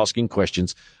 Just keep asking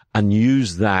questions and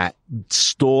use that,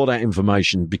 store that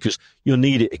information, because you'll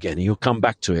need it again. You'll come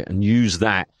back to it and use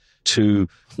that to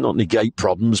not negate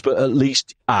problems, but at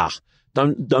least,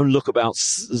 don't look about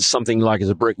something like as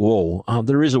a brick wall.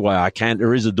 There is a way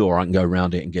there is a door, I can go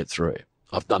around it and get through it.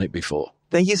 I've done it before.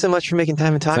 Thank you so much for making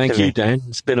time and talking to me. Thank you, Dan.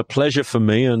 It's been a pleasure for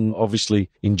me, and obviously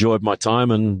enjoyed my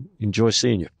time and enjoy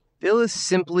seeing you. Phil is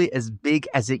simply as big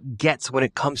as it gets when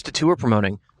it comes to tour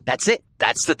promoting. That's it.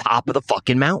 That's the top of the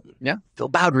fucking mountain. Yeah. Phil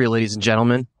Bowdery, ladies and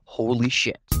gentlemen. Holy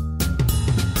shit.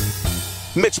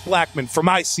 Mitch Blackman from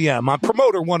ICM on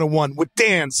Promoter 101 with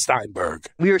Dan Steinberg.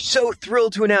 We are so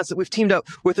thrilled to announce that we've teamed up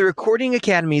with the Recording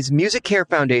Academy's Music Care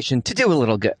Foundation to do a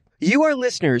little good. You, our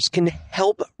listeners, can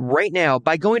help right now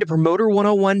by going to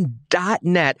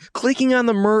promoter101.net, clicking on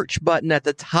the merch button at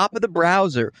the top of the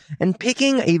browser, and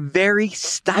picking a very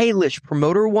stylish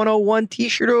Promoter 101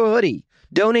 t-shirt or hoodie.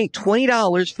 Donate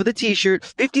 $20 for the t-shirt,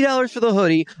 $50 for the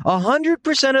hoodie.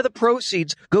 100% of the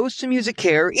proceeds goes to Music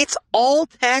Care. It's all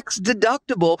tax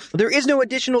deductible. There is no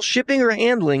additional shipping or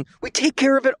handling. We take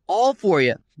care of it all for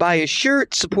you. Buy a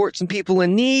shirt, support some people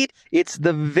in need. It's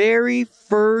the very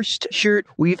first shirt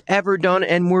we've ever done,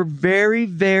 and we're very,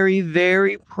 very,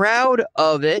 very proud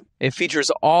of it. It features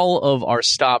all of our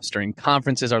stops during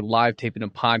conferences, our live taping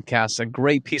and podcasts, a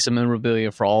great piece of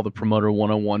memorabilia for all the Promoter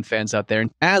 101 fans out there.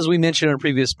 And as we mentioned in our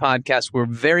previous podcast, we're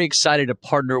very excited to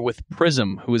partner with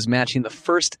Prism, who is matching the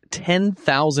first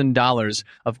 $10,000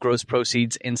 of gross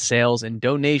proceeds in sales and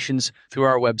donations through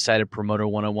our website at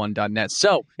promoter101.net.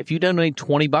 So if you donate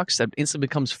 $20, that instantly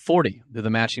becomes $40 through the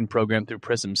matching program through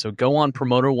Prism. So go on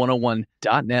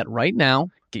promoter101.net right now.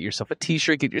 Get yourself a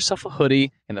t-shirt, get yourself a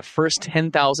hoodie, and the first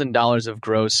 $10,000 of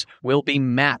gross will be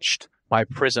matched by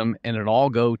Prism, and it'll all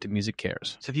go to Music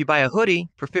Cares. So if you buy a hoodie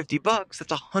for $50,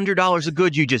 that's $100 of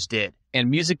good you just did. And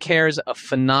Music Cares, a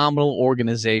phenomenal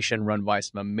organization run by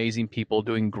some amazing people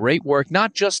doing great work,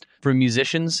 not just for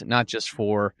musicians, not just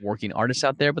for working artists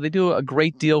out there, but they do a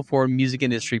great deal for music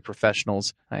industry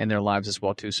professionals in their lives as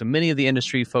well, too. So many of the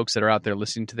industry folks that are out there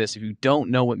listening to this, if you don't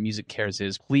know what Music Cares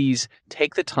is, please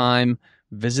take the time,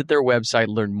 visit their website,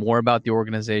 learn more about the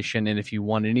organization, and if you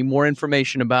want any more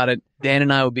information about it, Dan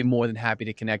and I would be more than happy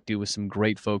to connect you with some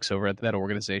great folks over at that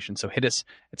organization. So hit us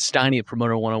at Steiny at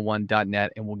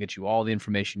promoter101.net, and we'll get you all the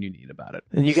information you need about it.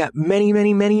 And you got many,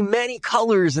 many, many, many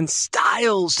colors and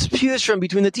styles to choose from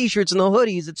between the t-shirts and the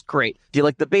hoodies. It's great. If you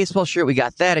like the baseball shirt, we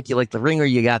got that. If you like the ringer,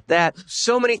 you got that.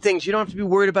 So many things. You don't have to be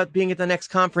worried about being at the next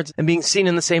conference and being seen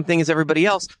in the same thing as everybody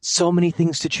else. So many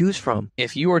things to choose from.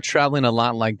 If you are traveling a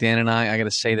lot like Dan and I got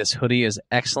to say this hoodie is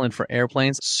excellent for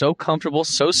airplanes. So comfortable,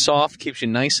 so soft, keeps you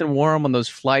nice and warm on those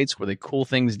flights where they cool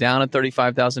things down at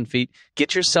 35,000 feet.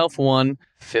 Get yourself one,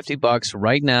 $50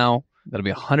 right now. That'll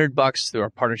be $100 through our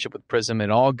partnership with Prism.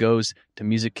 It all goes to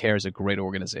Music Cares, a great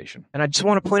organization. And I just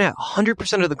want to point out,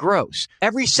 100% of the gross,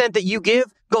 every cent that you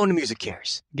give, going to Music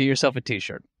Cares. Get yourself a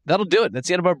t-shirt. That'll do it. That's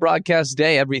the end of our broadcast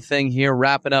day. Everything here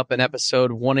wrapping up in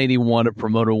episode 181 of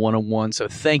Promoter 101. So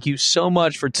thank you so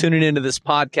much for tuning into this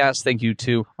podcast. Thank you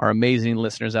to our amazing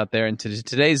listeners out there. And to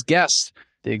today's guest,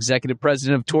 the executive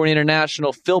president of Touring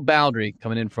International, Phil Bowdery,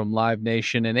 coming in from Live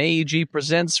Nation, and AEG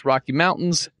presents Rocky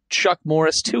Mountains, Chuck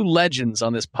Morris, two legends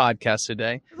on this podcast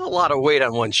today. There's a lot of weight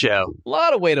on one show. A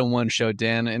lot of weight on one show,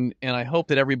 Dan, and I hope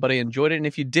that everybody enjoyed it. And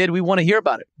if you did, we want to hear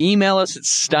about it. Email us at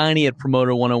Steiny at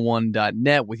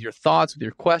promoter101.net with your thoughts, with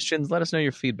your questions. Let us know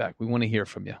your feedback. We want to hear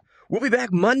from you. We'll be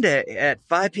back Monday at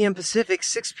 5 p.m. Pacific,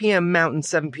 6 p.m. Mountain,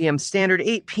 7 p.m. Standard,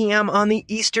 8 p.m. on the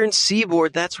Eastern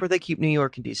Seaboard. That's where they keep New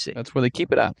York and D.C. That's where they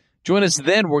keep it at. Join us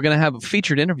then. We're going to have a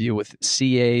featured interview with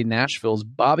CA Nashville's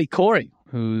Bobby Corey,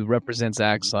 who represents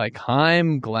acts like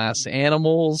Haim, Glass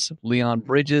Animals, Leon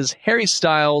Bridges, Harry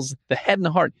Styles, The Head and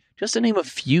Heart. Just to name a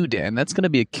few, Dan. That's going to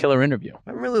be a killer interview.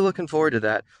 I'm really looking forward to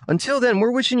that. Until then,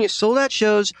 we're wishing you sold-out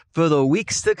shows for the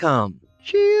weeks to come.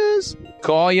 Cheers!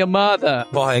 Call your mother.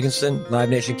 Paul Higginson,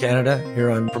 Live Nation Canada, here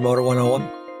on Promoter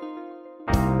 101.